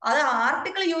 അത്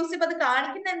ആർട്ടിക്കിൾ യൂസ് ചെയ്യുമ്പോൾ അത്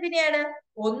കാണിക്കുന്ന എന്തിനെയാണ്?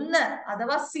 ഒന്ന്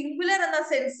അഥവാ സിംഗുലർ എന്ന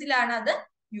സെൻസിലാണ് അത്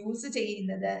യൂസ്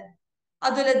ചെയ്യുന്നത്.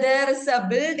 അതുപോലെ there is a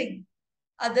building,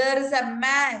 there is a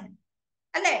man,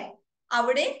 അല്ലെ?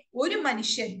 അവിടെ ഒരു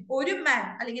മനുഷ്യൻ, ഒരു മാൻ,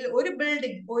 അല്ലെങ്കിൽ ഒരു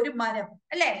ബിൽഡിംഗ്, ഒരു മരം,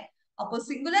 അല്ലെ? അപ്പൊ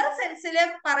സിംഗുലർ സെൻസിൽ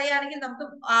പറയുകയാണെങ്കിൽ നമുക്ക്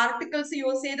ആർട്ടിക്കിൾസ്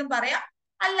യൂസ് ചെയ്തും പറയാം,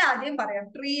 അല്ലാതെയും പറയാം.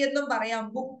 ട്രീ എന്നും പറയാം,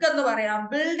 ബുക്ക് എന്ന് പറയാം,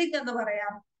 ബിൽഡിംഗ് എന്ന്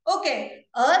പറയാം. ഓക്കെ,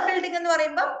 ബിൽഡിംഗ് എന്ന്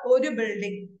പറയുമ്പോൾ ഒരു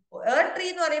ബിൽഡിംഗ്, ട്രീ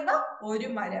എന്ന് പറയുമ്പോൾ ഒരു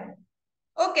മരം.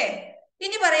 ഓക്കെ,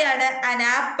 ഇനി പറയാണ് an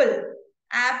apple.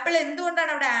 ആപ്പിൾ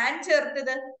എന്തുകൊണ്ടാണ് അവിടെ ആൻ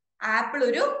ചേർത്തത്? ആപ്പിൾ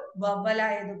ഒരു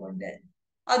വവ്വലായതുകൊണ്ട്.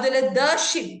 അതുപോലെ ദ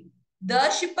ഷിപ്പ്, ദ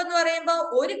ഷിപ്പ് എന്ന് പറയുമ്പോൾ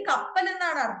ഒരു കപ്പൽ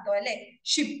എന്നാണ് അർത്ഥം, അല്ലെ?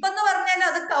 ഷിപ്പ് എന്ന് പറഞ്ഞാൽ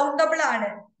അത് കൗണ്ടബിൾ ആണ്.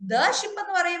 ദ ഷിപ്പ്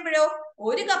എന്ന് പറയുമ്പോഴോ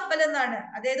ഒരു കപ്പൽ എന്നാണ്,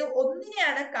 അതായത്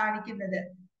ഒന്നിനെയാണ് കാണിക്കുന്നത്.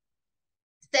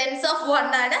 സെൻസ് ഓഫ് വൺ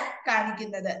ആണ്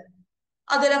കാണിക്കുന്നത്.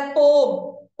 അതുപോലെ പോം,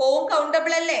 പോം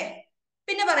കൗണ്ടബിൾ അല്ലേ?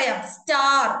 പിന്നെ പറയാം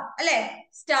സ്റ്റാർ, അല്ലെ?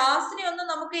 സ്റ്റാർസിനെ ഒന്നും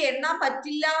നമുക്ക് എണ്ണാൻ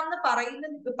പറ്റില്ല എന്ന്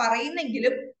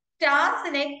പറയുന്നെങ്കിലും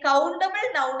സ്റ്റാർസിനെ കൗണ്ടബിൾ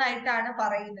നൗൺ ആയിട്ടാണ്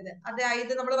പറയുന്നത്.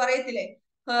 അതായത് നമ്മൾ പറയത്തില്ലേ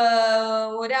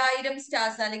 1000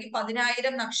 സ്റ്റാർസ് അല്ലെങ്കിൽ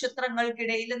 10,000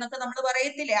 നക്ഷത്രങ്ങൾക്കിടയിൽ എന്നൊക്കെ നമ്മൾ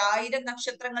പറയത്തില്ലേ, 1000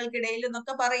 നക്ഷത്രങ്ങൾക്കിടയിൽ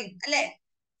എന്നൊക്കെ പറയും, അല്ലെ?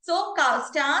 സോ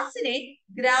സ്റ്റാർസിനെ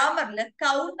ഗ്രാമറിൽ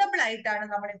കൗണ്ടബിൾ ആയിട്ടാണ്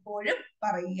നമ്മൾ എപ്പോഴും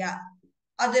പറയുക.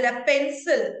 അതുപോലെ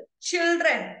പെൻസിൽ,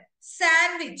 ചിൽഡ്രൻ,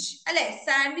 സാൻഡ്വിച്ച്, അല്ലെ?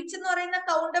 സാൻഡ്വിച്ച് എന്ന് പറയുന്ന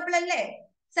കൗണ്ടബിൾ അല്ലേ?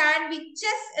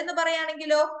 സാൻഡ്വിച്ചസ് എന്ന്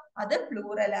പറയുകയാണെങ്കിലോ അത്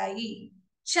പ്ലൂറലായി.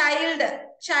 ചൈൽഡ്,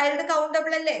 ചൈൽഡ്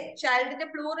കൗണ്ടബിൾ അല്ലേ? ചൈൽഡിന്റെ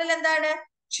പ്ലൂറൽ എന്താണ്?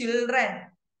 ചിൽഡ്രൻ.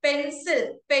 പെൻസിൽ,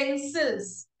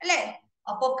 പെൻസിൽസ്, അല്ലെ?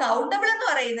 അപ്പൊ കൗണ്ടബിൾ എന്ന്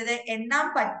പറയുന്നത് എണ്ണാൻ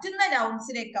പറ്റുന്ന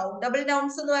നൗൺസിനെ കൗണ്ടബിൾ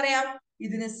നൗൺസ് എന്ന് പറയാം.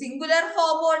 ഇതിന് സിംഗുലർ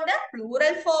ഫോമും ഉണ്ട്,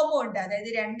 പ്ലൂറൽ ഫോമും ഉണ്ട്. അതായത്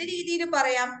രണ്ട് രീതിയിൽ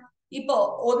പറയാം. ഇപ്പോ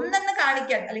ഒന്നെന്ന്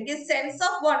കാണിക്കാൻ അല്ലെങ്കിൽ സെൻസ്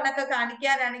ഓഫ് വൺ ഒക്കെ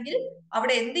കാണിക്കാനാണെങ്കിൽ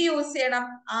അവിടെ എന്ത് യൂസ് ചെയ്യണം?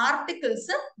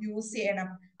 ആർട്ടിക്കിൾസ് യൂസ് ചെയ്യണം.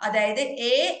 അതായത്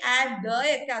എ ആൻഡ് ദ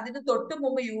ഒക്കെ അതിന് തൊട്ട്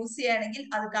മുമ്പ് യൂസ് ചെയ്യുകയാണെങ്കിൽ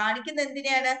അത് കാണിക്കുന്ന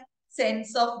എന്തിനെയാണ്?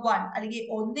 സെൻസ് ഓഫ് വൺ അല്ലെങ്കിൽ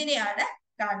ഒന്നിനെയാണ്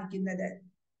കാണിക്കുന്നത്.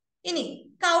 ഇനി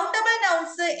കൗണ്ടബിൾ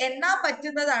നൗൺസ് എണ്ണാൻ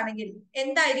പറ്റുന്നതാണെങ്കിൽ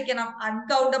എന്തായിരിക്കണം?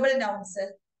 Uncountable nouns.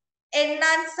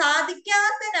 എണ്ണാൻ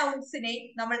സാധിക്കാത്ത നൗൺസിനെ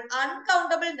നമ്മൾ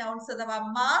അൺകൗണ്ടബിൾ നൗൺസ് അഥവാ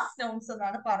മാസ് നൗൺസ്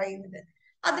എന്നാണ് പറയുന്നത്.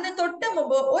 അതിന് തൊട്ട്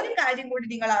മുമ്പ് ഒരു കാര്യം കൂടി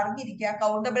നിങ്ങൾ അറിഞ്ഞിരിക്കുക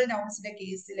കൗണ്ടബിൾ നൗൺസിന്റെ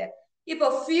കേസിൽ. ഇപ്പൊ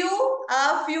ഫ്യൂ, ആ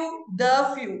ഫ്യൂ, ദ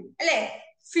ഫ്യൂ, അല്ലെ?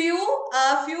 ഫ്യൂ, ആ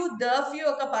ഫ്യൂ, ദ ഫ്യൂ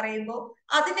ഒക്കെ പറയുമ്പോൾ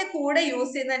അതിന്റെ കൂടെ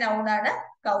യൂസ് ചെയ്യുന്ന നൗണാണ്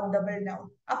കൗണ്ടബിൾ നൗൺ.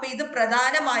 അപ്പൊ ഇത്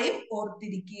പ്രധാനമായും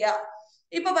ഓർത്തിരിക്കുക.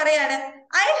 ഇപ്പൊ പറയാണ്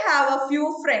I have A few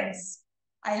friends.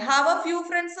 I have A few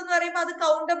friends എന്ന് പറയുമ്പോൾ അത്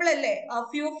കൗണ്ടബിൾ അല്ലേ? a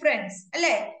few friends,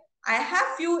 അല്ലെ? ഐ ഹാവ്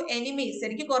ഫ്യൂ എനിമീസ്,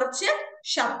 എനിക്ക് കുറച്ച്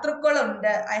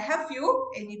ശത്രുക്കളുണ്ട്. I have few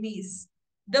enemies.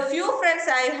 The few friends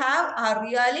I have are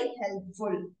really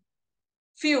helpful.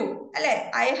 Few, അല്ലെ?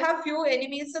 I have few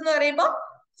enemies എന്ന് പറയുമ്പോൾ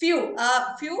few,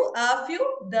 few, few,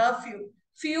 the few.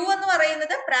 Few എന്ന്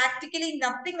പറയുന്നത് practically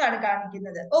nothing ആണ്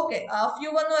കാണിക്കുന്നത്. ഓക്കെ,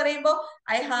 few എന്ന് പറയുമ്പോൾ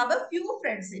I have A few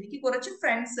friends, എനിക്ക് കുറച്ച്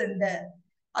ഫ്രണ്ട്സ് ഉണ്ട്.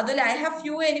 അതുപോലെ ഐ ഹാവ്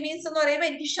ഫ്യൂ എനിമീസ് എന്ന് പറയുമ്പോൾ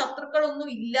എനിക്ക്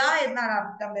ശത്രുക്കളൊന്നും ഇല്ല എന്നാണ്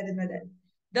അർത്ഥം വരുന്നത്.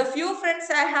 The few friends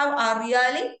I have are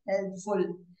really helpful.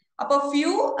 അപ്പൊ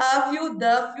ഫ്യൂ, ഫ്യൂ,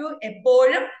 the few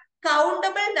എപ്പോഴും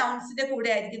കൗണ്ടബിൾ നൗൺസിന്റെ കൂടെ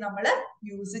ആയിരിക്കും നമ്മൾ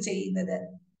യൂസ് ചെയ്യുന്നത്.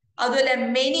 അതുപോലെ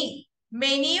മെനി,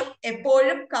 മെനിയും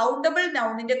എപ്പോഴും കൗണ്ടബിൾ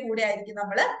നൗണിന്റെ കൂടെ ആയിരിക്കും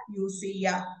നമ്മൾ യൂസ്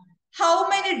ചെയ്യുക. How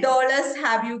many dollars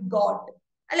have you got?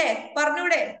 അല്ലെ,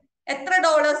 പറഞ്ഞൂടെ എത്ര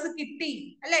ഡോളേഴ്സ് കിട്ടി?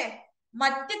 അല്ലെ,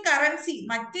 മറ്റ് കറൻസി,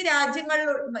 മറ്റ്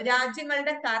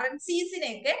രാജ്യങ്ങളുടെ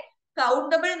കറൻസീസിനെയൊക്കെ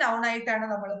കൗണ്ടബിൾ നൗൺ ആയിട്ടാണ്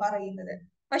നമ്മൾ പറയുന്നത്.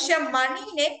 പക്ഷെ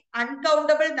മണീനെ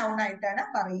അൺകൗണ്ടബിൾ നൗൺ ആയിട്ടാണ്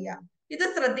പറയുക. ഇത്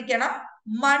ശ്രദ്ധിക്കണം.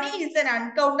 Money is N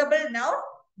uncountable noun,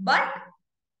 but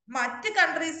മറ്റ്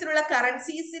കൺട്രീസിലുള്ള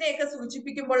കറൻസീസിനെയൊക്കെ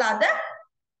സൂചിപ്പിക്കുമ്പോൾ അത്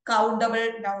കൗണ്ടബിൾ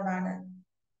നൗൺ ആണ്.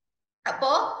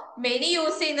 അപ്പോ മെനി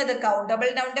യൂസ് ചെയ്യുന്നത് കൗണ്ടബിൾ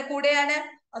നൗണിന്റെ കൂടെയാണ്.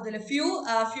 അതിൽ ഫ്യൂ,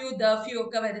 ഫ്യൂ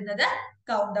ഒക്കെ വരുന്നത്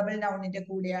കൗണ്ടബിൾ നൗണിന്റെ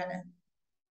കൂടെയാണ്.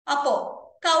 അപ്പോ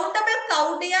കൗണ്ടബിൾ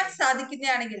കൗണ്ട് ചെയ്യാൻ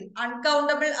സാധിക്കുന്നതാണെങ്കിൽ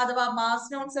അൺകൗണ്ടബിൾ അഥവാ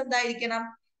മാസ് നൗൺസ് എന്തായിരിക്കണം?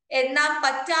 എണ്ണാൻ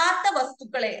പറ്റാത്ത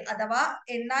വസ്തുക്കളെ അഥവാ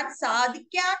എണ്ണാൻ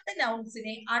സാധിക്കാത്ത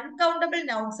നൗൺസിനെ അൺകൗണ്ടബിൾ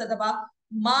നൗൺസ് അഥവാ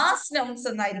മാസ് നൗൺസ്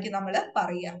എന്നായിരിക്കും നമ്മൾ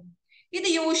പറയുക. ഇത്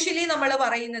യൂഷ്വലി നമ്മൾ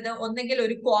പറയുന്നത് ഒന്നെങ്കിൽ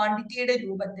ഒരു ക്വാണ്ടിറ്റിയുടെ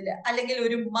രൂപത്തില് അല്ലെങ്കിൽ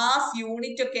ഒരു മാസ്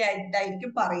യൂണിറ്റ് ഒക്കെ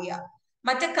ആയിട്ടായിരിക്കും പറയുക.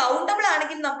 മറ്റേ കൗണ്ടബിൾ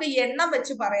ആണെങ്കിൽ നമുക്ക് എണ്ണം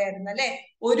വെച്ച് പറയായിരുന്നു അല്ലെ.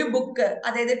 ഒരു ബുക്ക്,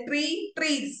 അതായത്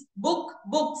ട്രീസ്, ബുക്ക്,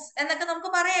 ബുക്സ് എന്നൊക്കെ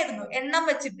നമുക്ക് പറയായിരുന്നു എണ്ണം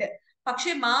വെച്ചിട്ട്.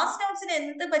 പക്ഷെ മാസ് നൗൺസിന്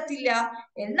എന്ത് പറ്റില്ല?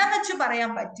 എണ്ണം വെച്ച്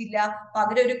പറയാൻ പറ്റില്ല.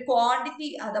 പകരം ഒരു ക്വാണ്ടിറ്റി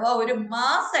അഥവാ ഒരു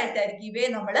മാസ് ആയിട്ടായിരിക്കും ഇവയെ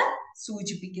നമ്മൾ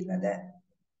സൂചിപ്പിക്കുന്നത്.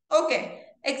 ഓക്കെ,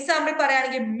 എക്സാമ്പിൾ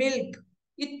പറയുകയാണെങ്കിൽ മിൽക്ക്,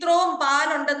 ഇത്രയും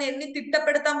പാലുണ്ടെന്ന് എണ്ണി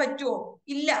തിട്ടപ്പെടുത്താൻ പറ്റുമോ?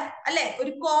 ഇല്ല അല്ലെ,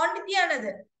 ഒരു ക്വാണ്ടിറ്റി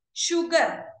ആണത്.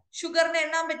 ഷുഗറിനെ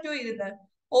എണ്ണാൻ പറ്റുമോ ഇരുന്ന്?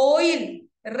 Oil,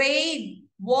 rain,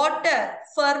 water,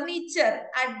 furniture,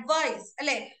 advice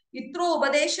അല്ലെ, ഇത്ര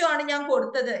ഉപദേശമാണ് ഞാൻ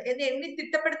കൊടുത്തത് എന്ന് എണ്ണി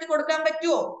തിട്ടപ്പെടുത്തി കൊടുക്കാൻ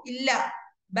പറ്റുമോ? ഇല്ല.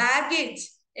 ബാഗേജ്,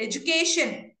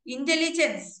 എഡ്യൂക്കേഷൻ,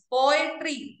 ഇന്റലിജൻസ്,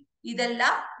 പോയട്രി,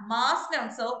 ഇതെല്ലാം mass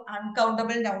nouns of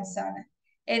uncountable nouns ആണ്,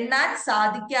 എണ്ണാൻ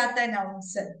സാധിക്കാത്ത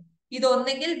നൗൺസ്.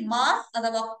 ഇതൊന്നെങ്കിൽ മാസ്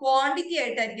അഥവാ ക്വാണ്ടിറ്റി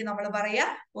ആയിട്ടായിരിക്കും നമ്മൾ പറയാ,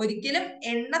 ഒരിക്കലും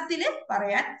എണ്ണത്തില്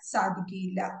പറയാൻ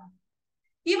സാധിക്കില്ല.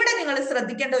 ഇവിടെ നിങ്ങൾ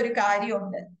ശ്രദ്ധിക്കേണ്ട ഒരു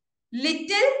കാര്യമുണ്ട്.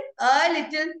 Little, A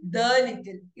little, the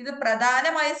little, ഇത്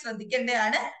പ്രധാനമായും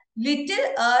ശ്രദ്ധിക്കേണ്ടതാണ്. Little,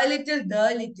 A little, the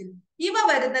little, ഇവ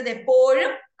വരുന്നത്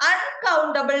എപ്പോഴും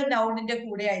അൺകൗണ്ടബിൾ നൗണിന്റെ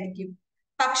കൂടെ ആയിരിക്കും.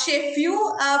 പക്ഷെ ഫ്യൂ,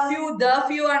 ദ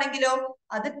ഫ്യൂ ആണെങ്കിലോ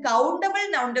അത് കൗണ്ടബിൾ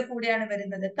നൗണിന്റെ കൂടെയാണ്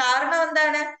വരുന്നത്. കാരണം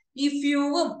എന്താണ്? ഈ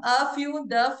ഫ്യൂവും,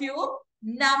 ദ ഫ്യൂവും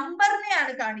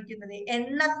നമ്പറിനെയാണ് കാണിക്കുന്നത്,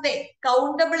 എണ്ണത്തെ,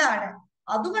 കൗണ്ടബിൾ ആണ്.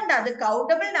 അതുകൊണ്ട് അത്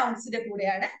കൗണ്ടബിൾ നൗൺസിന്റെ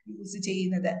കൂടെയാണ് യൂസ്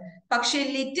ചെയ്യുന്നത്. പക്ഷെ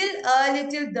little, A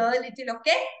little, the little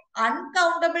ഒക്കെ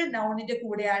അൺകൗണ്ടബിൾ നൗണിന്റെ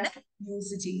കൂടെയാണ്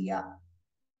യൂസ് ചെയ്യുക.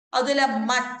 അതുപോലെ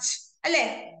മച്ച് അല്ലെ,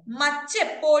 മച്ച്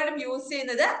എപ്പോഴും യൂസ്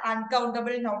ചെയ്യുന്നത്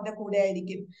അൺകൗണ്ടബിൾ നൗണിന്റെ കൂടെ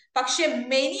ആയിരിക്കും. പക്ഷെ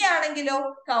മെനി ആണെങ്കിലോ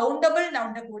കൗണ്ടബിൾ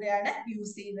നൗണിന്റെ കൂടെയാണ്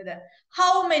യൂസ് ചെയ്യുന്നത്.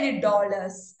 ഹൗ മെനി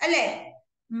ഡോളേഴ്സ് അല്ലെ,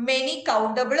 മെനി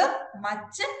കൗണ്ടബിളും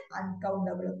മച്ച്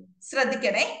അൺകൗണ്ടബിളും.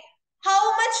 ശ്രദ്ധിക്കണേ. How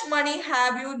much money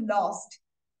have you lost?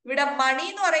 ഇവിടെ മണി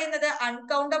എന്ന് പറയുന്നത്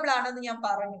അൺകൗണ്ടബിൾ ആണെന്ന് ഞാൻ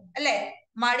പറഞ്ഞു അല്ലെ.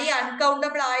 മണി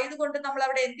അൺകൗണ്ടബിൾ ആയതുകൊണ്ട് നമ്മൾ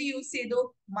അവിടെ എന്ത് യൂസ് ചെയ്തു?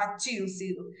 മച്ച് യൂസ്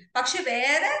ചെയ്തു. പക്ഷെ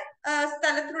വേറെ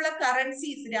സ്ഥലത്തിലുള്ള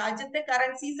കറൻസീസ്, രാജ്യത്തെ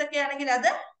കറൻസീസ് ഒക്കെ ആണെങ്കിൽ അത്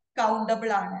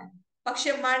കൗണ്ടബിൾ ആണ്.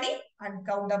 പക്ഷെ മണി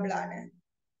അൺകൗണ്ടബിൾ ആണ്.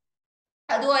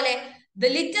 അതുപോലെ the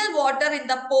little water in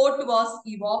the pot was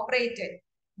evaporated.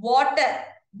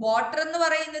 Water എന്ന്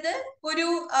പറയുന്നത് ഒരു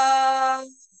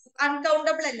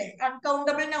അൺകൗണ്ടബിൾ അല്ലേ,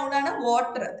 അൺകൗണ്ടബിൾ നൗൺ ആണ്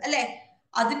വാട്ടർ അല്ലെ.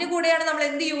 അതിന്റെ കൂടെയാണ് നമ്മൾ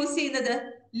എന്ത് യൂസ് ചെയ്യുന്നത്?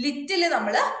 ലിറ്റിൽ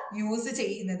നമ്മൾ യൂസ്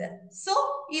ചെയ്യുന്നത്. സോ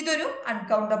ഇതൊരു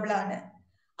അൺകൗണ്ടബിൾ ആണ്.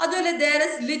 അതുപോലെ there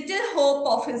is little hope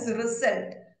of his result.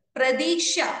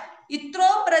 പ്രതീക്ഷ, ഇത്രോ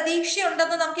പ്രതീക്ഷ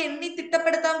ഉണ്ടെന്ന് നമുക്ക് എണ്ണി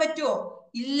തിട്ടപ്പെടുത്താൻ പറ്റുമോ?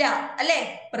 ഇല്ല അല്ലെ.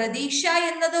 പ്രതീക്ഷ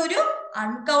എന്നത് ഒരു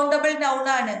അൺകൗണ്ടബിൾ നൗൺ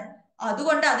ആണ്.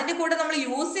 അതുകൊണ്ട് അതിന്റെ കൂടെ നമ്മൾ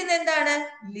യൂസ് ചെയ്യുന്നത് എന്താണ്?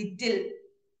 ലിറ്റിൽ.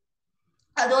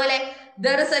 അതുപോലെ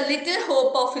there is a little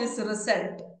hope of his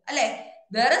result അല്ലെ.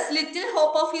 there is little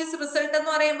hope of his result എന്ന്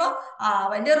പറയുമ്പോ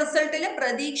അവന്റെ റിസൾട്ടില്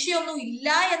പ്രതീക്ഷയൊന്നും ഇല്ല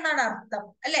എന്നാണ് അർത്ഥം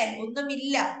അല്ലെ.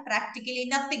 ഒന്നുമില്ല, practically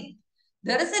nothing.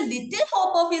 there is a little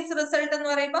hope of his result എന്ന്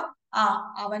പറയുമ്പോ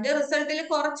അവന്റെ റിസൾട്ടിൽ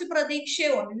കുറച്ച്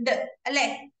പ്രതീക്ഷയുണ്ട് അല്ലെ.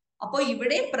 അപ്പൊ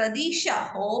ഇവിടെ പ്രതീക്ഷ,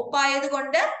 ഹോപ്പ്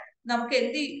ആയതുകൊണ്ട് നമുക്ക്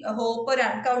എന്ത്, ഹോപ്പ് ഒരു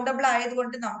അൺകൗണ്ടബിൾ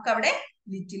ആയതുകൊണ്ട് നമുക്ക് അവിടെ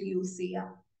ലിറ്റിൽ യൂസ് ചെയ്യാം.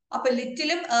 അപ്പൊ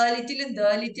ലിറ്റിലും, ലിറ്റിലും,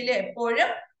 ദ ലിറ്റിലും എപ്പോഴും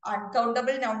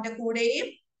അൺകൗണ്ടബിൾ നൗണിന്റെ കൂടെയും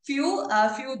ഫ്യൂ,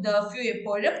 ദ ഫ്യൂ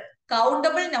എപ്പോഴും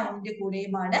കൗണ്ടബിൾ നൗണിന്റെ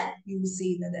കൂടെയുമാണ് യൂസ്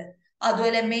ചെയ്യുന്നത്.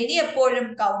 അതുപോലെ മെനി എപ്പോഴും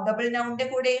കൗണ്ടബിൾ നൗണിന്റെ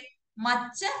കൂടെയും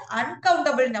മച്ച്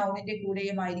അൺകൗണ്ടബിൾ നൗണിന്റെ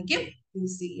കൂടെയുമായിരിക്കും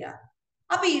യൂസ് ചെയ്യുക.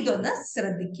 അപ്പൊ ഇതൊന്ന്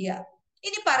ശ്രദ്ധിക്കുക.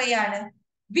 ഇനി പറയാണ്,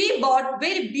 we bought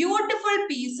very beautiful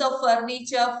piece of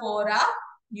furniture for a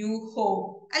new home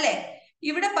അല്ലെ.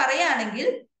 ഇവിടെ പറയുകയാണെങ്കിൽ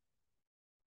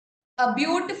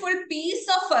ബ്യൂട്ടിഫുൾ പീസ്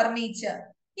ഓഫ് ഫർണിച്ചർ.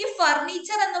 ഈ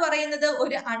ഫർണിച്ചർ എന്ന് പറയുന്നത്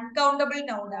ഒരു അൺകൗണ്ടബിൾ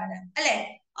നൗൺ ആണ് അല്ലെ.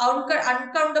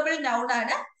 അൺകൗണ്ടബിൾ നൗൺ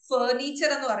ആണ് ഫർണിച്ചർ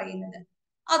എന്ന് പറയുന്നത്.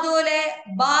 അതുപോലെ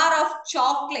ബാർ ഓഫ്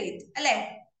ചോക്ലേറ്റ് അല്ലെ,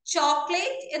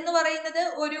 ചോക്ലേറ്റ് എന്ന് പറയുന്നത്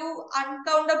ഒരു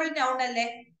അൺകൗണ്ടബിൾ നൗൺ അല്ലേ?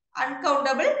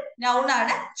 അൺകൗണ്ടബിൾ നൗൺ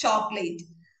ആണ് ചോക്ലേറ്റ്.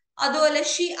 അതുപോലെ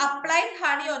she applied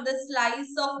honey on the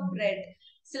slice of bread.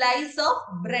 Slice of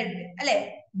bread അല്ലെ?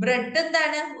 ബ്രെഡ്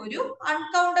എന്താണ്? ഒരു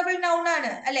അൺകൗണ്ടബിൾ നൗൺ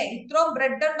ആണ് അല്ലെ? ഇത്രയും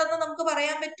ബ്രെഡ് ഉണ്ടെന്ന് നമുക്ക്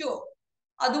പറയാൻ പറ്റുമോ?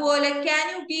 അതുപോലെ can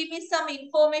you give me some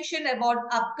information about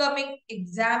upcoming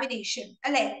examination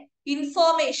അല്ലെ?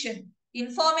 ഇൻഫോർമേഷൻ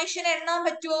ഇൻഫോർമേഷൻ എണ്ണാൻ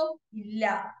പറ്റുമോ? ഇല്ല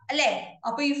അല്ലെ?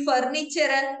 അപ്പൊ ഈ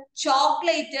ഫർണിച്ചർ,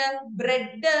 ചോക്ലേറ്റ്,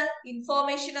 ബ്രെഡ്,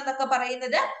 ഇൻഫോർമേഷൻ എന്നൊക്കെ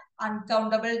പറയുന്നത്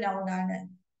അൺകൗണ്ടബിൾ നൗൺ ആണ്.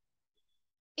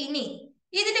 ഇനി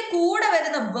ഇതിന്റെ കൂടെ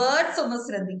വരുന്ന വേർഡ്സ് ഒന്ന്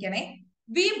ശ്രദ്ധിക്കണേ.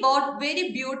 V boat very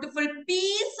beautiful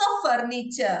piece of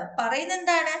furniture. പറയുന്നത്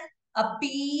എന്താണ്? എ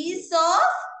പീസ്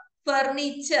ഓഫ്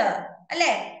ഫർണിച്ചർ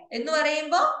അല്ലെ? എന്ന്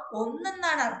പറയുമ്പോ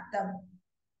ഒന്നെന്നാണ് അർത്ഥം.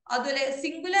 അതുപോലെ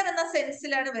സിംഗുലർ എന്ന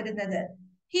സെൻസിലാണ് വരുന്നത്.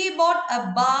 He boat A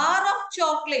bar of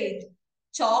chocolate.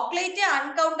 Chocolate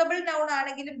uncountable noun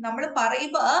ആണെങ്കിലും നമ്മൾ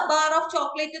പറയുമ്പോ എ ബാർ ഓഫ്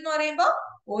ചോക്ലേറ്റ് എന്ന് പറയുമ്പോ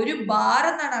ഒരു ബാർ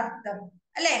എന്നാണ് അർത്ഥം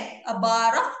അല്ലെ? A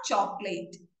bar of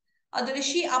chocolate. അതുപോലെ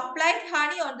she applied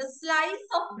honey on the slice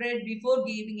of bread before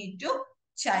giving it to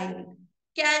child.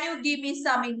 Can you give me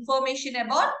some information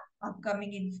about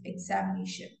upcoming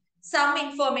examination? Some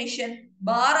information,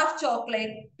 bar of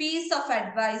chocolate, piece of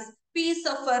advice, piece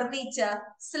of furniture,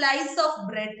 slice of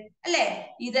bread അല്ലെ?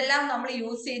 ഇതെല്ലാം നമ്മൾ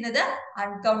use ചെയ്യുന്നത്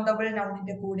uncountable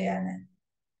നൗണിന്റെ കൂടെയാണ്.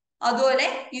 അതുപോലെ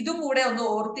ഇതും കൂടെ ഒന്ന്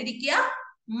ഓർത്തിരിക്കുക.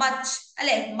 മച്ച്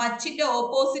അല്ലെ? മച്ചിന്റെ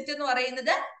ഓപ്പോസിറ്റ് എന്ന്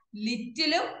പറയുന്നത്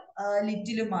ലിറ്റിലും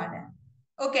ലിറ്റിലുമാണ്.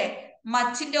 ഓക്കെ,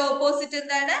 മച്ചിന്റെ ഓപ്പോസിറ്റ്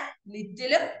എന്താണ്?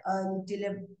 ലിറ്റിലും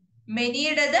ലിറ്റിലും.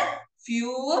 മെനിയുടേത്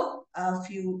ഫ്യൂവും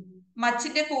ഫ്യൂ.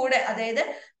 മച്ചിന്റെ കൂടെ, അതായത്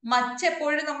മച്ച്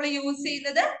എപ്പോഴും നമ്മൾ യൂസ്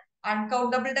ചെയ്യുന്നത്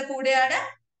അൺകൗണ്ടബിളിന്റെ കൂടെയാണ്,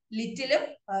 ലിറ്റിലും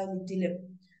ലിറ്റിലും.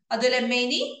 അതുപോലെ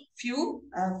മെനി, ഫ്യൂ,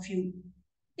 ഫ്യൂ.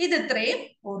 ഇത് ഇത്രയും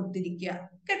ഓർത്തിരിക്കുക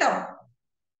കേട്ടോ.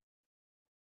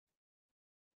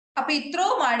 അപ്പൊ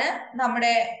ഇത്രയുമാണ്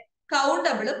നമ്മുടെ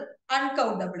കൗണ്ടബിളും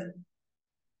അൺകൗണ്ടബിളും.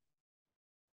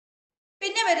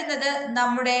 പിന്നെ വരുന്നത്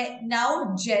നമ്മുടെ നൗൺ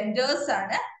ജെൻഡേഴ്സ്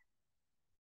ആണ്.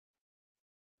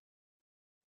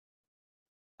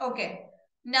 Okay,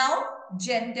 noun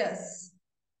genders.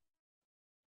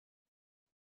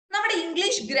 നമ്മുടെ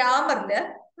ഇംഗ്ലീഷ് ഗ്രാമറിൽ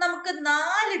നമുക്ക്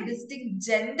 4 ഡിസ്റ്റിങ്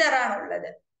ജെൻഡർ ആണ് ഉള്ളത്.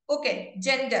 Okay,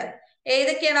 gender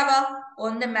ഏതൊക്കെയാണവ?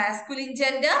 ഒന്ന് masculine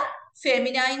gender,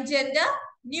 feminine gender,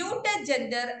 neuter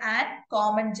gender and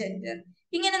common gender.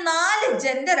 ഇങ്ങനെ 4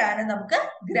 ജെൻഡർ ആണ് നമുക്ക്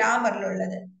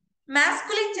ഗ്രാമറിലുള്ളത്.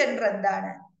 മാസ്കുലിൻ ജെൻഡർ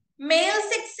എന്താണ്? മെയിൽ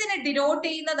സെക്സിനെ ഡിനോട്ട്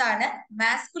ചെയ്യുന്നതാണ്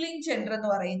മാസ്കുലിൻ ജെൻഡർ എന്ന്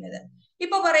പറയുന്നത്.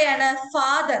 ഇപ്പൊ പറയാണ്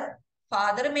ഫാദർ,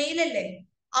 ഫാദർ മെയിൽ അല്ലേ?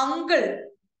 അങ്കിൾ,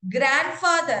 ഗ്രാൻഡ്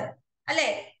ഫാദർ അല്ലെ?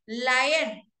 Lion,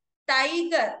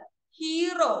 tiger,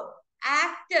 hero,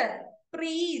 actor,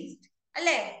 priest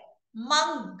അല്ലെ?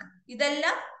 മങ്ക്.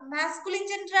 ഇതെല്ലാം മാസ്കുലിൻ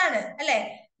ജെൻഡർ ആണ് അല്ലെ?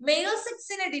 മെയിൽ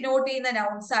സെക്സിനെ ഡിനോട്ട് ചെയ്യുന്ന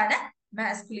നൗൺസ് ആണ്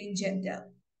മാസ്കുലിൻ ജെൻഡർ.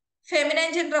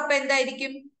 ഫെമിനൈൻ ജെൻഡർ അപ്പൊ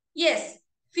എന്തായിരിക്കും? യെസ്,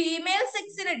 ഫീമെയിൽ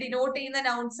സെക്സിനെ ഡിനോട്ട് ചെയ്യുന്ന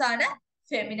നൗൺസ് ആണ്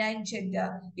ഫെമിനൈൻ ജെൻഡർ.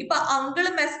 ഇപ്പൊ അങ്കിൾ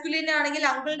മെസ്കുലിൻ ആണെങ്കിൽ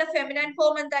അങ്കിളിന്റെ ഫെമിനൈൻ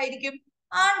ഫോം എന്തായിരിക്കും?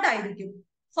 ആണ്ടായിരിക്കും.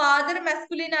 ഫാദർ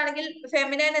മെസ്കുലിൻ ആണെങ്കിൽ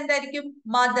ഫെമിനൈൻ എന്തായിരിക്കും?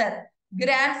 Mother.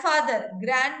 Grand father,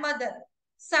 grand mother.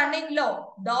 Son in law,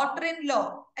 daughter in law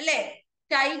അല്ലെ?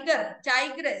 Tiger,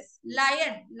 tigress.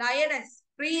 Lion, lioness.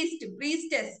 Priest,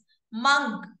 priestess.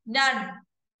 Munk, none.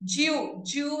 ജ്യൂ,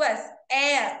 ജ്യൂവസ്.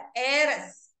 Air,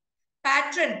 എയറസ്.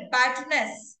 Patron,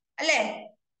 പാട്രണസ് അല്ലെ?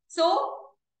 So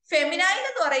feminine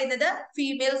എന്ന് പറയുന്നത്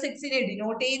ഫീമെയിൽ സെക്സിനെ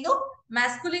ഡിനോട്ട് ചെയ്യുന്നു,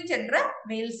 മാസ്കുലിൻ ജെൻഡർ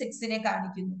മെയിൽ സെക്സിനെ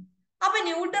കാണിക്കുന്നു. അപ്പൊ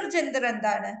neuter gender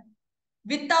എന്താണ്?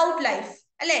 Without life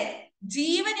അല്ലെ?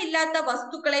 ജീവൻ ഇല്ലാത്ത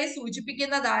വസ്തുക്കളെ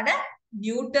സൂചിപ്പിക്കുന്നതാണ്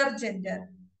neuter gender.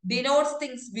 Denotes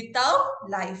things without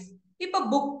life. ഇപ്പൊ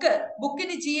ബുക്ക്,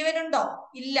 ബുക്കിന് ജീവനുണ്ടോ?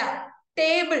 ഇല്ല.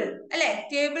 ടേബിൾ അല്ലെ?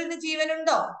 ടേബിളിന്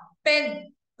ജീവനുണ്ടോ? പെൻ,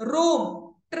 റൂം,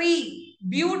 ട്രീ,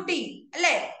 ബ്യൂട്ടി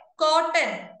അല്ലെ?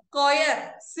 Cotton, coir,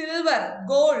 silver,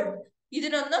 gold.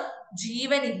 ഇതിനൊന്നും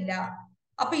ജീവനില്ല.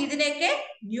 അപ്പൊ ഇതിനെയൊക്കെ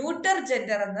ന്യൂട്ടർ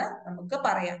ജെൻഡർ എന്ന് നമുക്ക്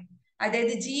പറയാം.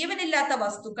 അതായത് ജീവനില്ലാത്ത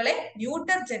വസ്തുക്കളെ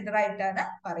ന്യൂട്ടർ ജെൻഡർ ആയിട്ടാണ്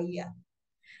പറയുക.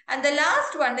 And the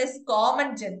last one is common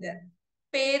gender.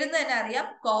 പേരെന്ന് തന്നെ അറിയാം,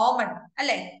 കോമൺ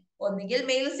അല്ലെ? ഒന്നുകിൽ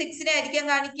മെയിൽ സെക്സിനെ ആയിരിക്കും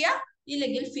കാണിക്കുക,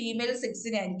 ഇല്ലെങ്കിൽ ഫീമെയിൽ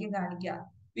സെക്സിനെ ആയിരിക്കും കാണിക്കുക.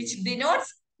 Which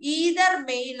denotes ether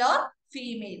male or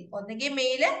female. ഒന്നുകിൽ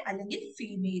മെയില് അല്ലെങ്കിൽ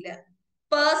ഫീമെയില്.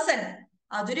 പേഴ്സൺ,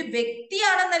 അതൊരു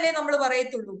വ്യക്തിയാണെന്നല്ലേ നമ്മൾ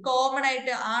പറയത്തുള്ളൂ. കോമൺ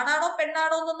ആയിട്ട് ആണാണോ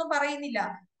പെണ്ണാണോ എന്നൊന്നും പറയുന്നില്ല.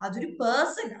 അതൊരു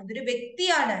പേഴ്സൺ, അതൊരു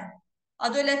വ്യക്തിയാണ്.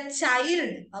 അതുപോലെ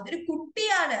ചൈൽഡ്, അതൊരു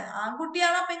കുട്ടിയാണ്.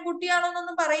 ആൺകുട്ടിയാണോ പെൺകുട്ടിയാണോ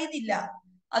എന്നൊന്നും പറയുന്നില്ല.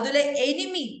 അതുപോലെ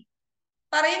എനിമി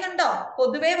പറയുന്നുണ്ടോ?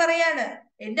 പൊതുവെ പറയാണ്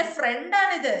എന്റെ ഫ്രണ്ട്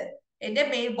ആണിത്, എന്റെ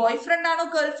ബോയ് ഫ്രണ്ട് ആണോ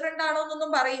ഗേൾ ഫ്രണ്ട് ആണോ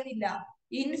എന്നൊന്നും പറയുന്നില്ല.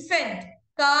 ഇൻഫന്റ്,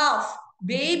 കാഫ്,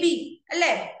 ബേബി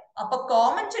അല്ലേ? അപ്പൊ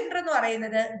കോമൺ ജെൻഡർ എന്ന്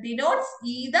പറയുന്നത് denotes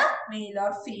either male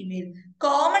or female.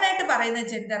 Common ആയിട്ട് പറയുന്ന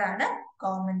ജെൻഡർ ആണ്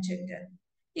കോമൺ ജെൻഡർ.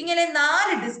 ഇങ്ങനെ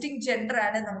 4 ഡിസ്റ്റിങ് ജെൻഡർ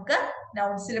ആണ് നമുക്ക്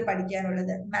നൗൺസിൽ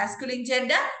പഠിക്കാനുള്ളത്. Masculine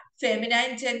gender,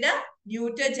 feminine gender,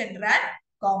 neuter gender and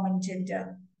common gender.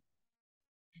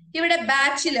 ഇവിടെ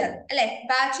ബാച്ചിലർ അല്ലെ,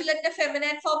 ബാച്ചിലറിന്റെ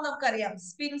ഫെമിനൈൻ ഫോം നമുക്കറിയാം,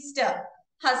 സ്പിൻസ്റ്റർ,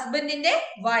 ഹസ്ബൻഡിന്റെ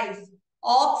വൈഫ്.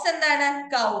 ഓക്സ് എന്താണ്?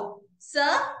 കൗ.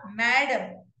 Sir, madam.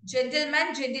 Gentleman,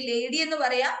 gentle lady എന്ന്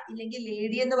പറയാം, ഇല്ലെങ്കിൽ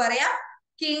ലേഡി എന്ന് പറയാം.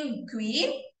 King, Queen.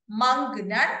 Munk,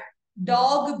 none.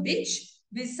 Dog, bitch.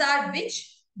 Wizard, which.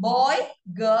 Boy,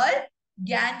 girl.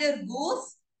 Gander, goose.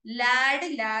 LAD,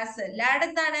 Las. LAD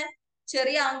എന്താണ്?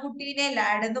 ചെറിയ ആൺകുട്ടീനെ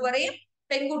ലാഡ് എന്ന് പറയും,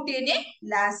 പെൺകുട്ടീനെ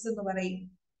ലാസ് എന്ന് പറയും.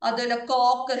 അതുപോലെ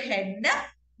coke, head.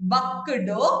 Buck,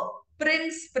 dog.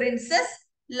 Prince, princess.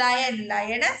 Lion,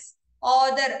 lioness.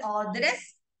 Author, ഓദറസ്.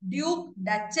 Duke,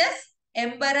 duchess.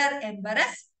 Emperor,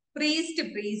 എംപറസ്. Priest,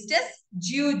 priestess.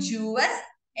 ജ്യൂ, ജ്യൂവസ്.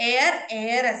 Air,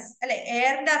 എയറസ് അല്ലെ.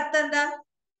 എയറിന്റെ അർത്ഥം എന്താ?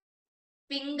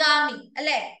 പിൻഗാമി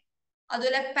അല്ലെ.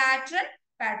 അതുപോലെ പാട്രൺ,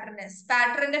 പാട്രണസ്.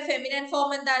 പാട്രന്റെ ഫെമിനൻ ഫോം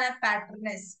എന്താണ്?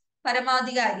 പാട്രണസ്,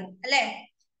 പരമാധികാരി അല്ലെ.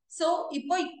 സോ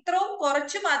ഇപ്പൊ ഇത്രയും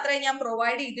കുറച്ച് മാത്രമേ ഞാൻ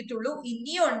പ്രൊവൈഡ് ചെയ്തിട്ടുള്ളൂ.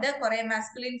 ഇനിയും ഉണ്ട് കുറെ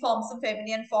മാസ്കുലിൻ ഫോംസും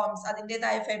ഫെമിനിയൻ ഫോംസ്,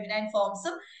 അതിൻ്റെതായ ഫെമിനൈൻ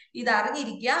ഫോംസും. ഇത്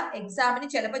അറിഞ്ഞിരിക്കുക, എക്സാമിന്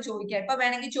ചിലപ്പോൾ ചോദിക്കാം. ഇപ്പൊ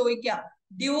വേണമെങ്കിൽ ചോദിക്കാം,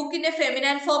 ഡ്യൂക്കിന്റെ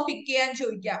ഫെമിനൈൻ ഫോം പിക്ക് ചെയ്യാൻ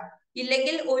ചോദിക്കാം.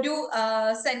 ഇല്ലെങ്കിൽ ഒരു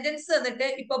സെന്റൻസ് തന്നിട്ട്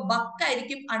ഇപ്പൊ ബക്ക്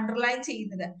ആയിരിക്കും അണ്ടർലൈൻ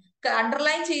ചെയ്യുന്നത്,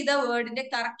 അണ്ടർലൈൻ ചെയ്ത വേർഡിന്റെ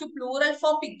കറക്റ്റ് പ്ലൂറൽ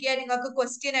ഫോം പിക്ക് ചെയ്യാൻ നിങ്ങൾക്ക്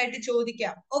ക്വസ്റ്റ്യൻ ആയിട്ട്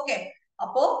ചോദിക്കാം. ഓക്കെ,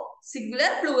 അപ്പോ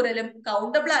സിംഗുലർ, പ്ലൂറലും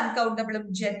കൗണ്ടബിൾ, അൺകൗണ്ടബിളും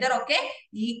ജെൻഡർ ഒക്കെ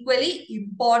ഈക്വലി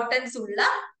ഇമ്പോർട്ടൻസ് ഉള്ള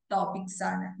ടോപ്പിക്സ്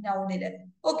ആണ് നൗണില്.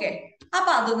 ഓക്കെ,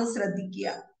 അപ്പൊ അതൊന്ന് ശ്രദ്ധിക്കുക.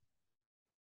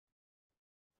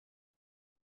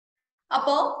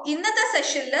 അപ്പോ ഇന്നത്തെ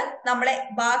സെഷനിൽ നമ്മളെ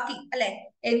ബാക്കി അല്ലെ,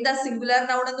 എന്താ സിംഗുലർ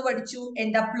നൗൺ എന്ന് പഠിച്ചു,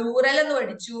 എന്താ പ്ലൂറൽ എന്ന്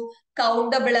പഠിച്ചു,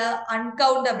 കൗണ്ടബിള്,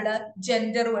 അൺകൗണ്ടബിള്,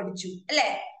 ജെൻഡർ പഠിച്ചു അല്ലെ.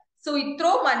 സോ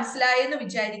ഇത്രയും മനസ്സിലായെന്ന്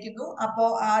വിചാരിക്കുന്നു. അപ്പോ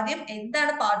ആദ്യം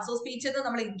എന്താണ് പാർട്സ് ഓഫ് സ്പീച്ച് എന്ന്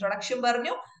നമ്മൾ ഇൻട്രൊഡക്ഷൻ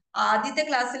പറഞ്ഞു. ആദ്യത്തെ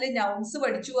ക്ലാസ്സിൽ നൗൺസ്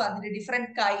പഠിച്ചു, അതിന്റെ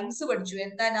ഡിഫറെന്റ് കൈൻഡ്സ് പഠിച്ചു.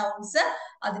 എന്താ നൗൺസ്?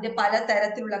 അതിന്റെ പല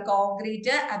തരത്തിലുള്ള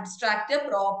concrete, abstract,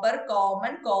 proper,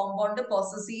 common, compound,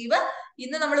 possessive.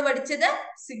 ഇന്ന് നമ്മൾ പഠിച്ചത്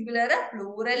സിംഗുലർ,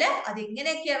 പ്ലൂറല്,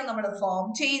 അതെങ്ങനെയൊക്കെയാണ് നമ്മൾ ഫോം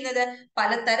ചെയ്യുന്നത്,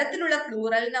 പലതരത്തിലുള്ള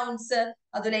പ്ലൂറൽ നൗൺസ്,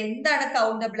 അതുപോലെ എന്താണ്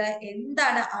കൗണ്ടബിള്,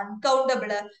 എന്താണ്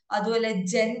അൺകൗണ്ടബിള്, അതുപോലെ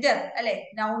ജെൻഡർ അല്ലെ,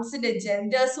 നൗൺസിന്റെ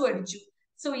ജെൻഡേഴ്സ് പഠിച്ചു.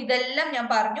 സോ ഇതെല്ലാം ഞാൻ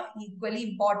പറഞ്ഞു ഈക്വലി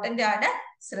ഇമ്പോർട്ടന്റ് ആണ്,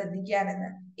 ശ്രദ്ധിക്കാനെന്ന്.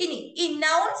 ഇനി ഈ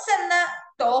നൗൺസ് എന്ന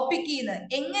ടോപ്പിക്കിൽ നിന്ന്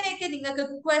എങ്ങനെയൊക്കെ നിങ്ങൾക്ക്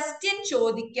ക്വസ്റ്റ്യൻ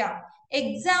ചോദിക്കാം,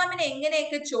 എക്സാമിന്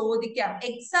എങ്ങനെയൊക്കെ ചോദിക്കാം,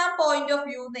 എക്സാം പോയിന്റ് ഓഫ്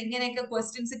വ്യൂ എങ്ങനെയൊക്കെ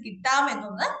ക്വസ്റ്റ്യൻസ്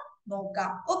കിട്ടാമെന്നൊന്ന്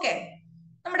നോക്കാം. ഓക്കെ,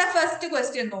 നമ്മുടെ first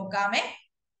question നോക്കാമേ.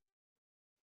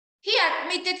 He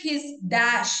admitted his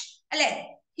dash അല്ലെ,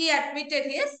 ഹി അഡ്മിറ്റഡ്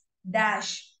ഹിസ്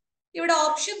ഡാഷ്. ഇവിടെ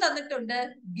ഓപ്ഷൻ തന്നിട്ടുണ്ട്,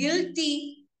 ഗിൽറ്റി,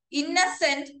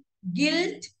 ഇന്നസെന്റ്,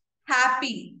 ഗിൽറ്റ്,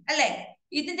 ഹാപ്പി അല്ലെ.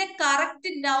 ഇതിന്റെ കറക്റ്റ്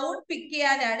നൗൺ പിക്ക്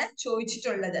ചെയ്യാനാണ്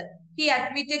ചോദിച്ചിട്ടുള്ളത്. He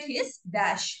admitted his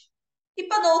dash.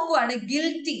 ഇപ്പൊ നോക്കുവാണ്,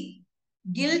 ഗിൽറ്റി.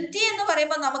 ഗിൽറ്റി എന്ന്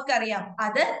പറയുമ്പോൾ നമുക്കറിയാം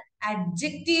അത്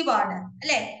അഡ്ജക്റ്റീവ് ആണ്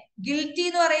അല്ലെ. ഗിൽറ്റി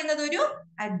എന്ന് പറയുന്നത് ഒരു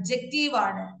അഡ്ജക്റ്റീവ്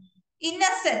ആണ്.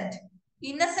 ഇന്നസെന്റ്,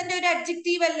 ഇന്നസെന്റ് ഒരു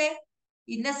അഡ്ജക്റ്റീവ് അല്ലേ,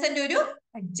 ഇന്നസെന്റ് ഒരു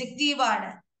അഡ്ജക്റ്റീവ് ആണ്.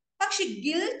 പക്ഷെ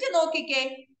ഗിൽറ്റ് നോക്കിക്കേ,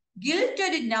 ഗിൽറ്റ്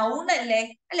ഒരു നൗൺ അല്ലേ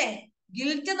അല്ലെ.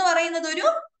 ഗിൽറ്റ് എന്ന് പറയുന്നത് ഒരു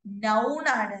നൗൺ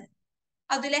ആണ്.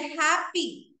 അതുപോലെ ഹാപ്പി,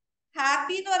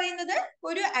 ഹാപ്പി എന്ന് പറയുന്നത്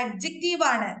ഒരു അഡ്ജക്റ്റീവ്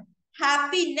ആണ്.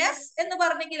 ഹാപ്പിനെസ് എന്ന്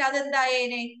പറഞ്ഞെങ്കിൽ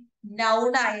അതെന്തായേനെ,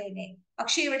 നൗൺ ആയേനെ.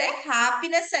 പക്ഷെ ഇവിടെ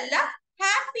ഹാപ്പിനെസ് അല്ല,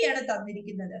 ഹാപ്പിയാണ്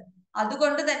തന്നിരിക്കുന്നത്.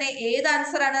 അതുകൊണ്ട് തന്നെ ഏത്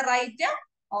ആൻസർ ആണ് റൈറ്റ്?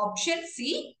 ഓപ്ഷൻ സി,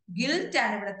 ഗിൽറ്റ്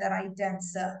ആണ് ഇവിടുത്തെ റൈറ്റ്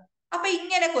ആൻസർ. അപ്പൊ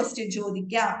ഇങ്ങനെ ക്വസ്റ്റ്യൻ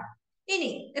ചോദിക്കാം. ഇനി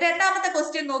രണ്ടാമത്തെ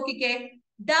ക്വസ്റ്റ്യൻ നോക്കിക്കേ,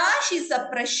 dash is A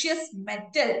precious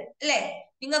metal അല്ലെ.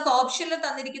 നിങ്ങൾക്ക് ഓപ്ഷനിൽ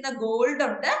തന്നിരിക്കുന്ന ഗോൾഡ്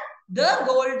ഉണ്ട്, ദ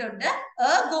ഗോൾഡ് ഉണ്ട്,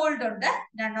 എ ഗോൾഡ് ഉണ്ട്,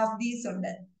 നൺ ഓഫ് ദീസ്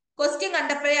ഉണ്ട്. ക്വസ്റ്റ്യൻ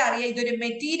കണ്ടപ്പോഴേ അറിയാം ഇതൊരു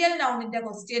മെറ്റീരിയൽ നൗണിന്റെ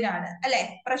ക്വസ്റ്റ്യൻ ആണ് അല്ലെ.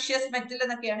 പ്രഷ്യസ് മെറ്റൽ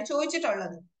എന്നൊക്കെയാണ്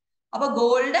ചോദിച്ചിട്ടുള്ളത്. അപ്പൊ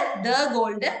gold, the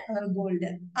gold, A gold.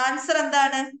 Answer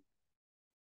എന്താണ്?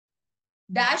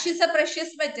 Dash is A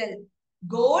precious metal,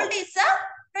 gold is A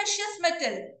precious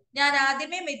metal. ഞാൻ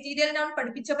ആദ്യമേ മെറ്റീരിയൽ നൗൺ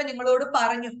പഠിപ്പിച്ചപ്പോ നിങ്ങളോട്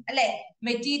പറഞ്ഞു അല്ലെ,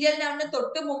 മെറ്റീരിയൽ നൗണിന്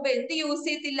തൊട്ട് മുമ്പ് എന്ത് യൂസ്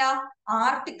ചെയ്യത്തില്ല?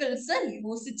 ആർട്ടിക്കിൾസ്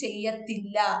യൂസ്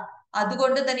ചെയ്യത്തില്ല.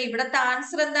 അതുകൊണ്ട് തന്നെ ഇവിടുത്തെ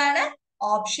ആൻസർ എന്താണ്?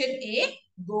 ഓപ്ഷൻ എ,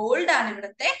 ഗോൾഡ് ആണ്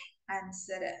ഇവിടുത്തെ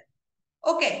answer.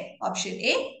 Okay, option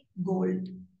A, gold.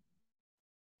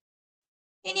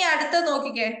 ഇനി അടുത്ത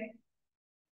നോക്കിക്കേ,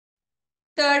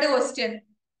 third question.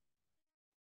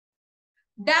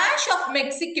 Dash of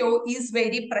Mexico is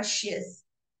very precious.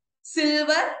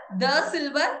 Silver, the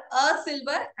silver, a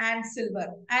silver and silver.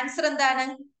 Answer എന്താണ്?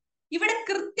 ഇവിടെ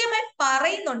കൃത്യമായി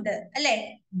പറയുന്നുണ്ട് അല്ലെ,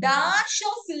 dash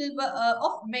of silver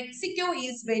of Mexico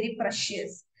is very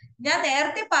precious. ഞാൻ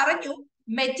നേരത്തെ പറഞ്ഞു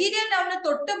മെറ്റീരിയൽ നൗണിന്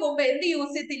തൊട്ട് മുമ്പ് എന്ത്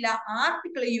യൂസ് ചെയ്യത്തില്ല,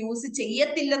 ആർട്ടിക്കിൾ യൂസ്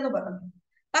ചെയ്യത്തില്ലെന്ന് പറഞ്ഞു.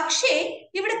 പക്ഷേ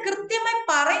ഇവിടെ കൃത്യമായി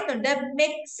പറയുന്നുണ്ട്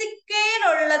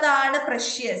മെക്സിക്കോയിലുള്ളതാണ്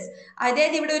പ്രഷ്യസ്.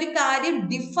 അതായത് ഇവിടെ ഒരു കാര്യം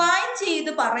ഡിഫൈൻ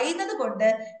ചെയ്ത് പറയുന്നത് കൊണ്ട്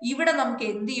ഇവിടെ നമുക്ക്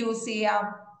എന്ത് യൂസ് ചെയ്യാം,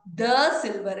 ദ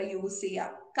സിൽവർ യൂസ്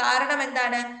ചെയ്യാം. കാരണം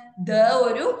എന്താണ്, ദ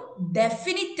ഒരു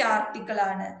ഡെഫിനിറ്റ് ആർട്ടിക്കിൾ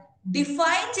ആണ്.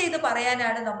 ഡിഫൈൻ ചെയ്ത്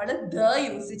പറയാനാണ് നമ്മൾ ദ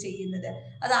യൂസ് ചെയ്യുന്നത്.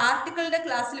 അത് ആർട്ടിക്കിളിന്റെ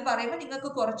ക്ലാസ്സിൽ പറയുമ്പോൾ നിങ്ങൾക്ക്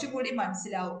കുറച്ചുകൂടി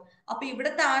മനസ്സിലാവും. അപ്പൊ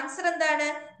ഇവിടുത്തെ ആൻസർ എന്താണ്,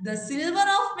 the silver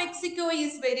of Mexico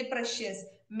is very precious.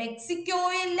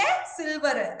 മെക്സിക്കോയിലെ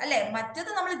സിൽവർ അല്ലെ, മറ്റത്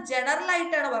നമ്മൾ ജനറൽ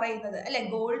ആയിട്ടാണ് പറയുന്നത് അല്ലെ.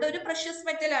 ഗോൾഡ് ഒരു പ്രഷ്യസ്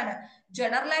മെറ്റൽ ആണ്.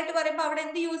 ജനറൽ ആയിട്ട് പറയുമ്പോൾ അവിടെ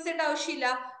എന്ത് യൂസ് ചെയ്യേണ്ട ആവശ്യമില്ല,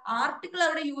 ആർട്ടിക്കിൾ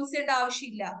അവിടെ യൂസ് ചെയ്യേണ്ട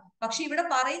ആവശ്യമില്ല. പക്ഷെ ഇവിടെ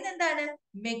പറയുന്നത് എന്താണ്,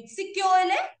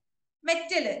 മെക്സിക്കോയിലെ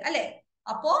മെറ്റല് അല്ലെ.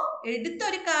 അപ്പോ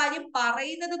എടുത്തൊരു കാര്യം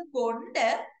പറയുന്നത് കൊണ്ട്,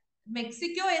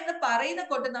 മെക്സിക്കോ എന്ന് പറയുന്നത്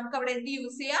കൊണ്ട് നമുക്ക് അവിടെ എന്ത്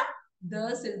യൂസ് ചെയ്യാം, ദ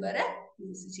സിൽവർ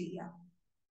യൂസ് ചെയ്യാം.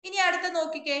 ഇനി അടുത്ത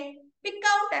നോക്കിക്കേ, pick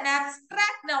out an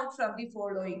abstract noun from the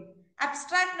following.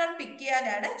 Abstract noun പിക്ക്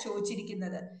ചെയ്യാനാണ്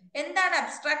ചോദിച്ചിരിക്കുന്നത്. എന്താണ്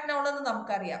അബ്സ്ട്രാക്ട് നൗൺ എന്ന്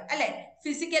നമുക്കറിയാം അല്ലെ.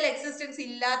 ഫിസിക്കൽ എക്സിസ്റ്റൻസ്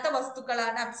ഇല്ലാത്ത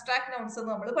വസ്തുക്കളാണ് അബ്സ്ട്രാക്ട് നൗൺസ്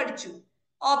എന്ന് നമ്മൾ പഠിച്ചു.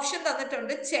 ഓപ്ഷൻ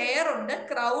തന്നിട്ടുണ്ട്, ചെയർ ഉണ്ട്,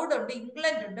 ക്രൗഡ് ഉണ്ട്,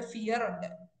 ഇംഗ്ലണ്ട് ഉണ്ട്, ഫിയർ ഉണ്ട്.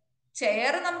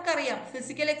 ചെയർ നമുക്കറിയാം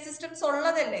ഫിസിക്കൽ എക്സിസ്റ്റൻസ്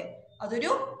ഉള്ളതല്ലേ,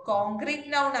 അതൊരു കോൺക്രീറ്റ്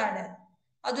നൗൺ ആണ്.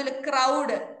 അതുപോലെ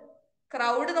ക്രൗഡ്,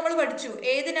 ക്രൗഡ് നമ്മൾ പഠിച്ചു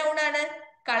ഏത് നൗൺ ആണ്,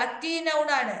 കളക്റ്റീവ് നൗൺ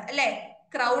ആണ് അല്ലെ.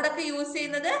 ക്രൗഡ് ഒക്കെ യൂസ്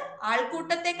ചെയ്യുന്നത്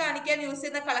ആൾക്കൂട്ടത്തെ കാണിക്കാൻ യൂസ്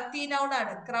ചെയ്യുന്ന കളക്റ്റീവ് നൗൺ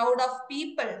ആണ്, ക്രൗഡ് ഓഫ്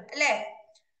പീപ്പിൾ അല്ലെ.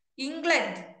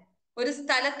 ഇംഗ്ലണ്ട് ഒരു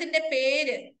സ്ഥലത്തിന്റെ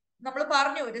പേര്, നമ്മൾ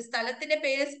പറഞ്ഞു ഒരു സ്ഥലത്തിന്റെ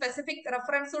പേര് സ്പെസിഫിക്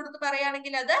റെഫറൻസ് കൊടുത്ത്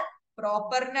പറയുകയാണെങ്കിൽ അത്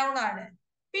പ്രോപ്പർ നൗൺ ആണ്.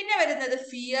 പിന്നെ വരുന്നത്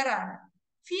ഫിയർ ആണ്.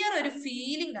 ഫിയർ ഒരു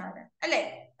ഫീലിംഗ് ആണ് അല്ലെ.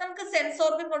 നമുക്ക് സെൻസ്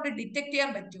ഓർഗൻ കൊണ്ട് ഡിറ്റക്ട്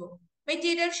ചെയ്യാൻ പറ്റുമോ,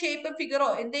 മെറ്റീരിയൽ ഷേപ്പ് ഫിഗറോ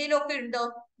എന്തെങ്കിലും ഒക്കെ ഉണ്ടോ,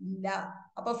 ഇല്ല.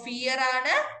 അപ്പൊ ഫിയർ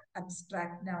ആണ്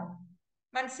അബ്സ്ട്രാക്ട് നൗൺ.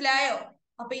 മനസ്സിലായോ?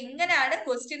 അപ്പൊ ഇങ്ങനെയാണ്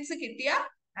ക്വസ്റ്റ്യൻസ് കിട്ടിയ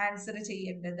ആൻസർ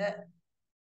ചെയ്യേണ്ടത്.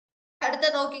 അടുത്ത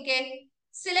നോക്കിക്കേ,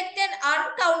 select an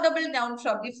uncountable noun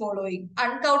from the following.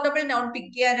 Uncountable noun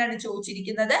പിക്ക് ചെയ്യാനാണ്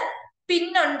ചോദിച്ചിരിക്കുന്നത്.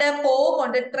 പിന്നുണ്ട്, പോം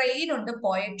ഉണ്ട്, ട്രെയിൻ ഉണ്ട്,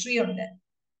 പോയട്രി ഉണ്ട്.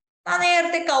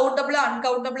 നേരത്തെ കൗണ്ടബിൾ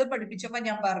അൺകൗണ്ടബിൾ പഠിപ്പിച്ചപ്പോ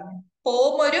ഞാൻ പറഞ്ഞു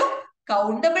പോം ഒരു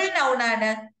കൗണ്ടബിൾ നൗൺ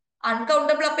ആണ്,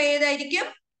 അൺകൗണ്ടബിൾ അപ്പൊ ഏതായിരിക്കും,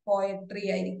 പോയട്രി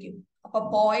ആയിരിക്കും. അപ്പൊ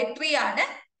പോയട്രി ആണ്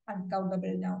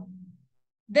uncountable noun.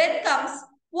 Then comes,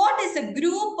 what is a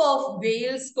group of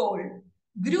whales called?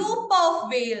 Group of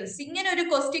Wales. ഇങ്ങനെ ഒരു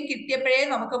ക്വസ്റ്റ്യൻ കിട്ടിയപ്പോഴേ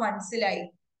നമുക്ക് മനസ്സിലായി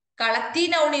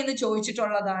കളക്റ്റീവ് നൗൺ എന്ന്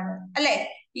ചോദിച്ചിട്ടുള്ളതാണ് അല്ലെ.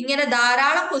 ഇങ്ങനെ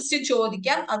ധാരാളം ക്വസ്റ്റ്യൻ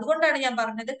ചോദിക്കാം. അതുകൊണ്ടാണ് ഞാൻ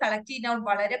പറഞ്ഞത് കളക്റ്റീവ് നൗൺ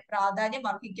വളരെ പ്രാധാന്യം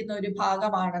അർഹിക്കുന്ന ഒരു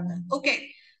ഭാഗമാണെന്ന്. ഓക്കെ,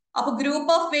 അപ്പൊ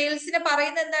ഗ്രൂപ്പ് ഓഫ് വെയിൽസിനെ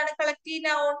പറയുന്നത് എന്താണ്, കളക്റ്റീവ്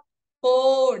നൗൺ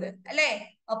പോഡ് അല്ലെ.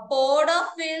 പോഡ്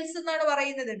ഓഫ് വെയിൽസ് എന്നാണ്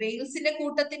പറയുന്നത്. വെയിൽസിന്റെ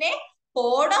കൂട്ടത്തിനെ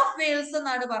പോഡ് ഓഫ് വെയിൽസ്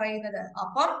എന്നാണ് പറയുന്നത്.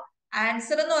 അപ്പം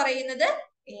ആൻസർ എന്ന് പറയുന്നത്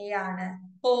എ ആണ്,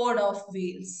 പോഡ് ഓഫ്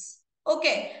വെയിൽസ്.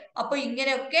 ഓക്കെ, അപ്പൊ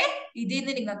ഇങ്ങനെയൊക്കെ ഇതിൽ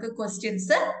നിന്ന് നിങ്ങൾക്ക്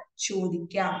ക്വസ്റ്റ്യൻസ്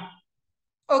ചോദിക്കാം.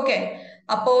 ഓക്കെ,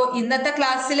 അപ്പോ ഇന്നത്തെ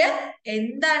ക്ലാസ്സിൽ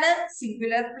എന്താണ്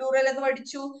സിംഗുലർ പ്ലൂറൽ എന്ന്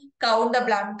പഠിച്ചു,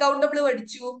 കൗണ്ടബിൾ അൺകൗണ്ടബിൾ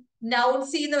പഠിച്ചു,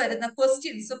 നൗൺസ് എന്ന് വരുന്ന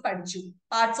ക്വസ്റ്റ്യൻസും പഠിച്ചു.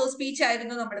 പാർട്സ് ഓഫ് സ്പീച്ച്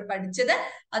ആയിരുന്നു നമ്മൾ പഠിച്ചത്.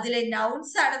 അതിലെ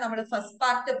നൗൺസ് ആണ് നമ്മൾ ഫസ്റ്റ്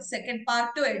പാർട്ടും സെക്കൻഡ്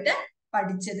പാർട്ടും ആയിട്ട്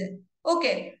പഠിച്ചത്.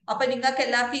 ഓക്കെ, അപ്പൊ നിങ്ങൾക്ക്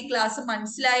എല്ലാവർക്കും ഈ ക്ലാസ്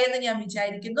മനസ്സിലായെന്ന് ഞാൻ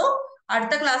വിചാരിക്കുന്നു.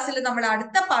 അടുത്ത ക്ലാസ്സിൽ നമ്മൾ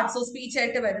അടുത്ത പാർട്സ് ഓഫ് സ്പീച്ച്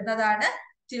ആയിട്ട് വരുന്നതാണ്.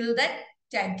 Till then,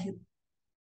 thank you.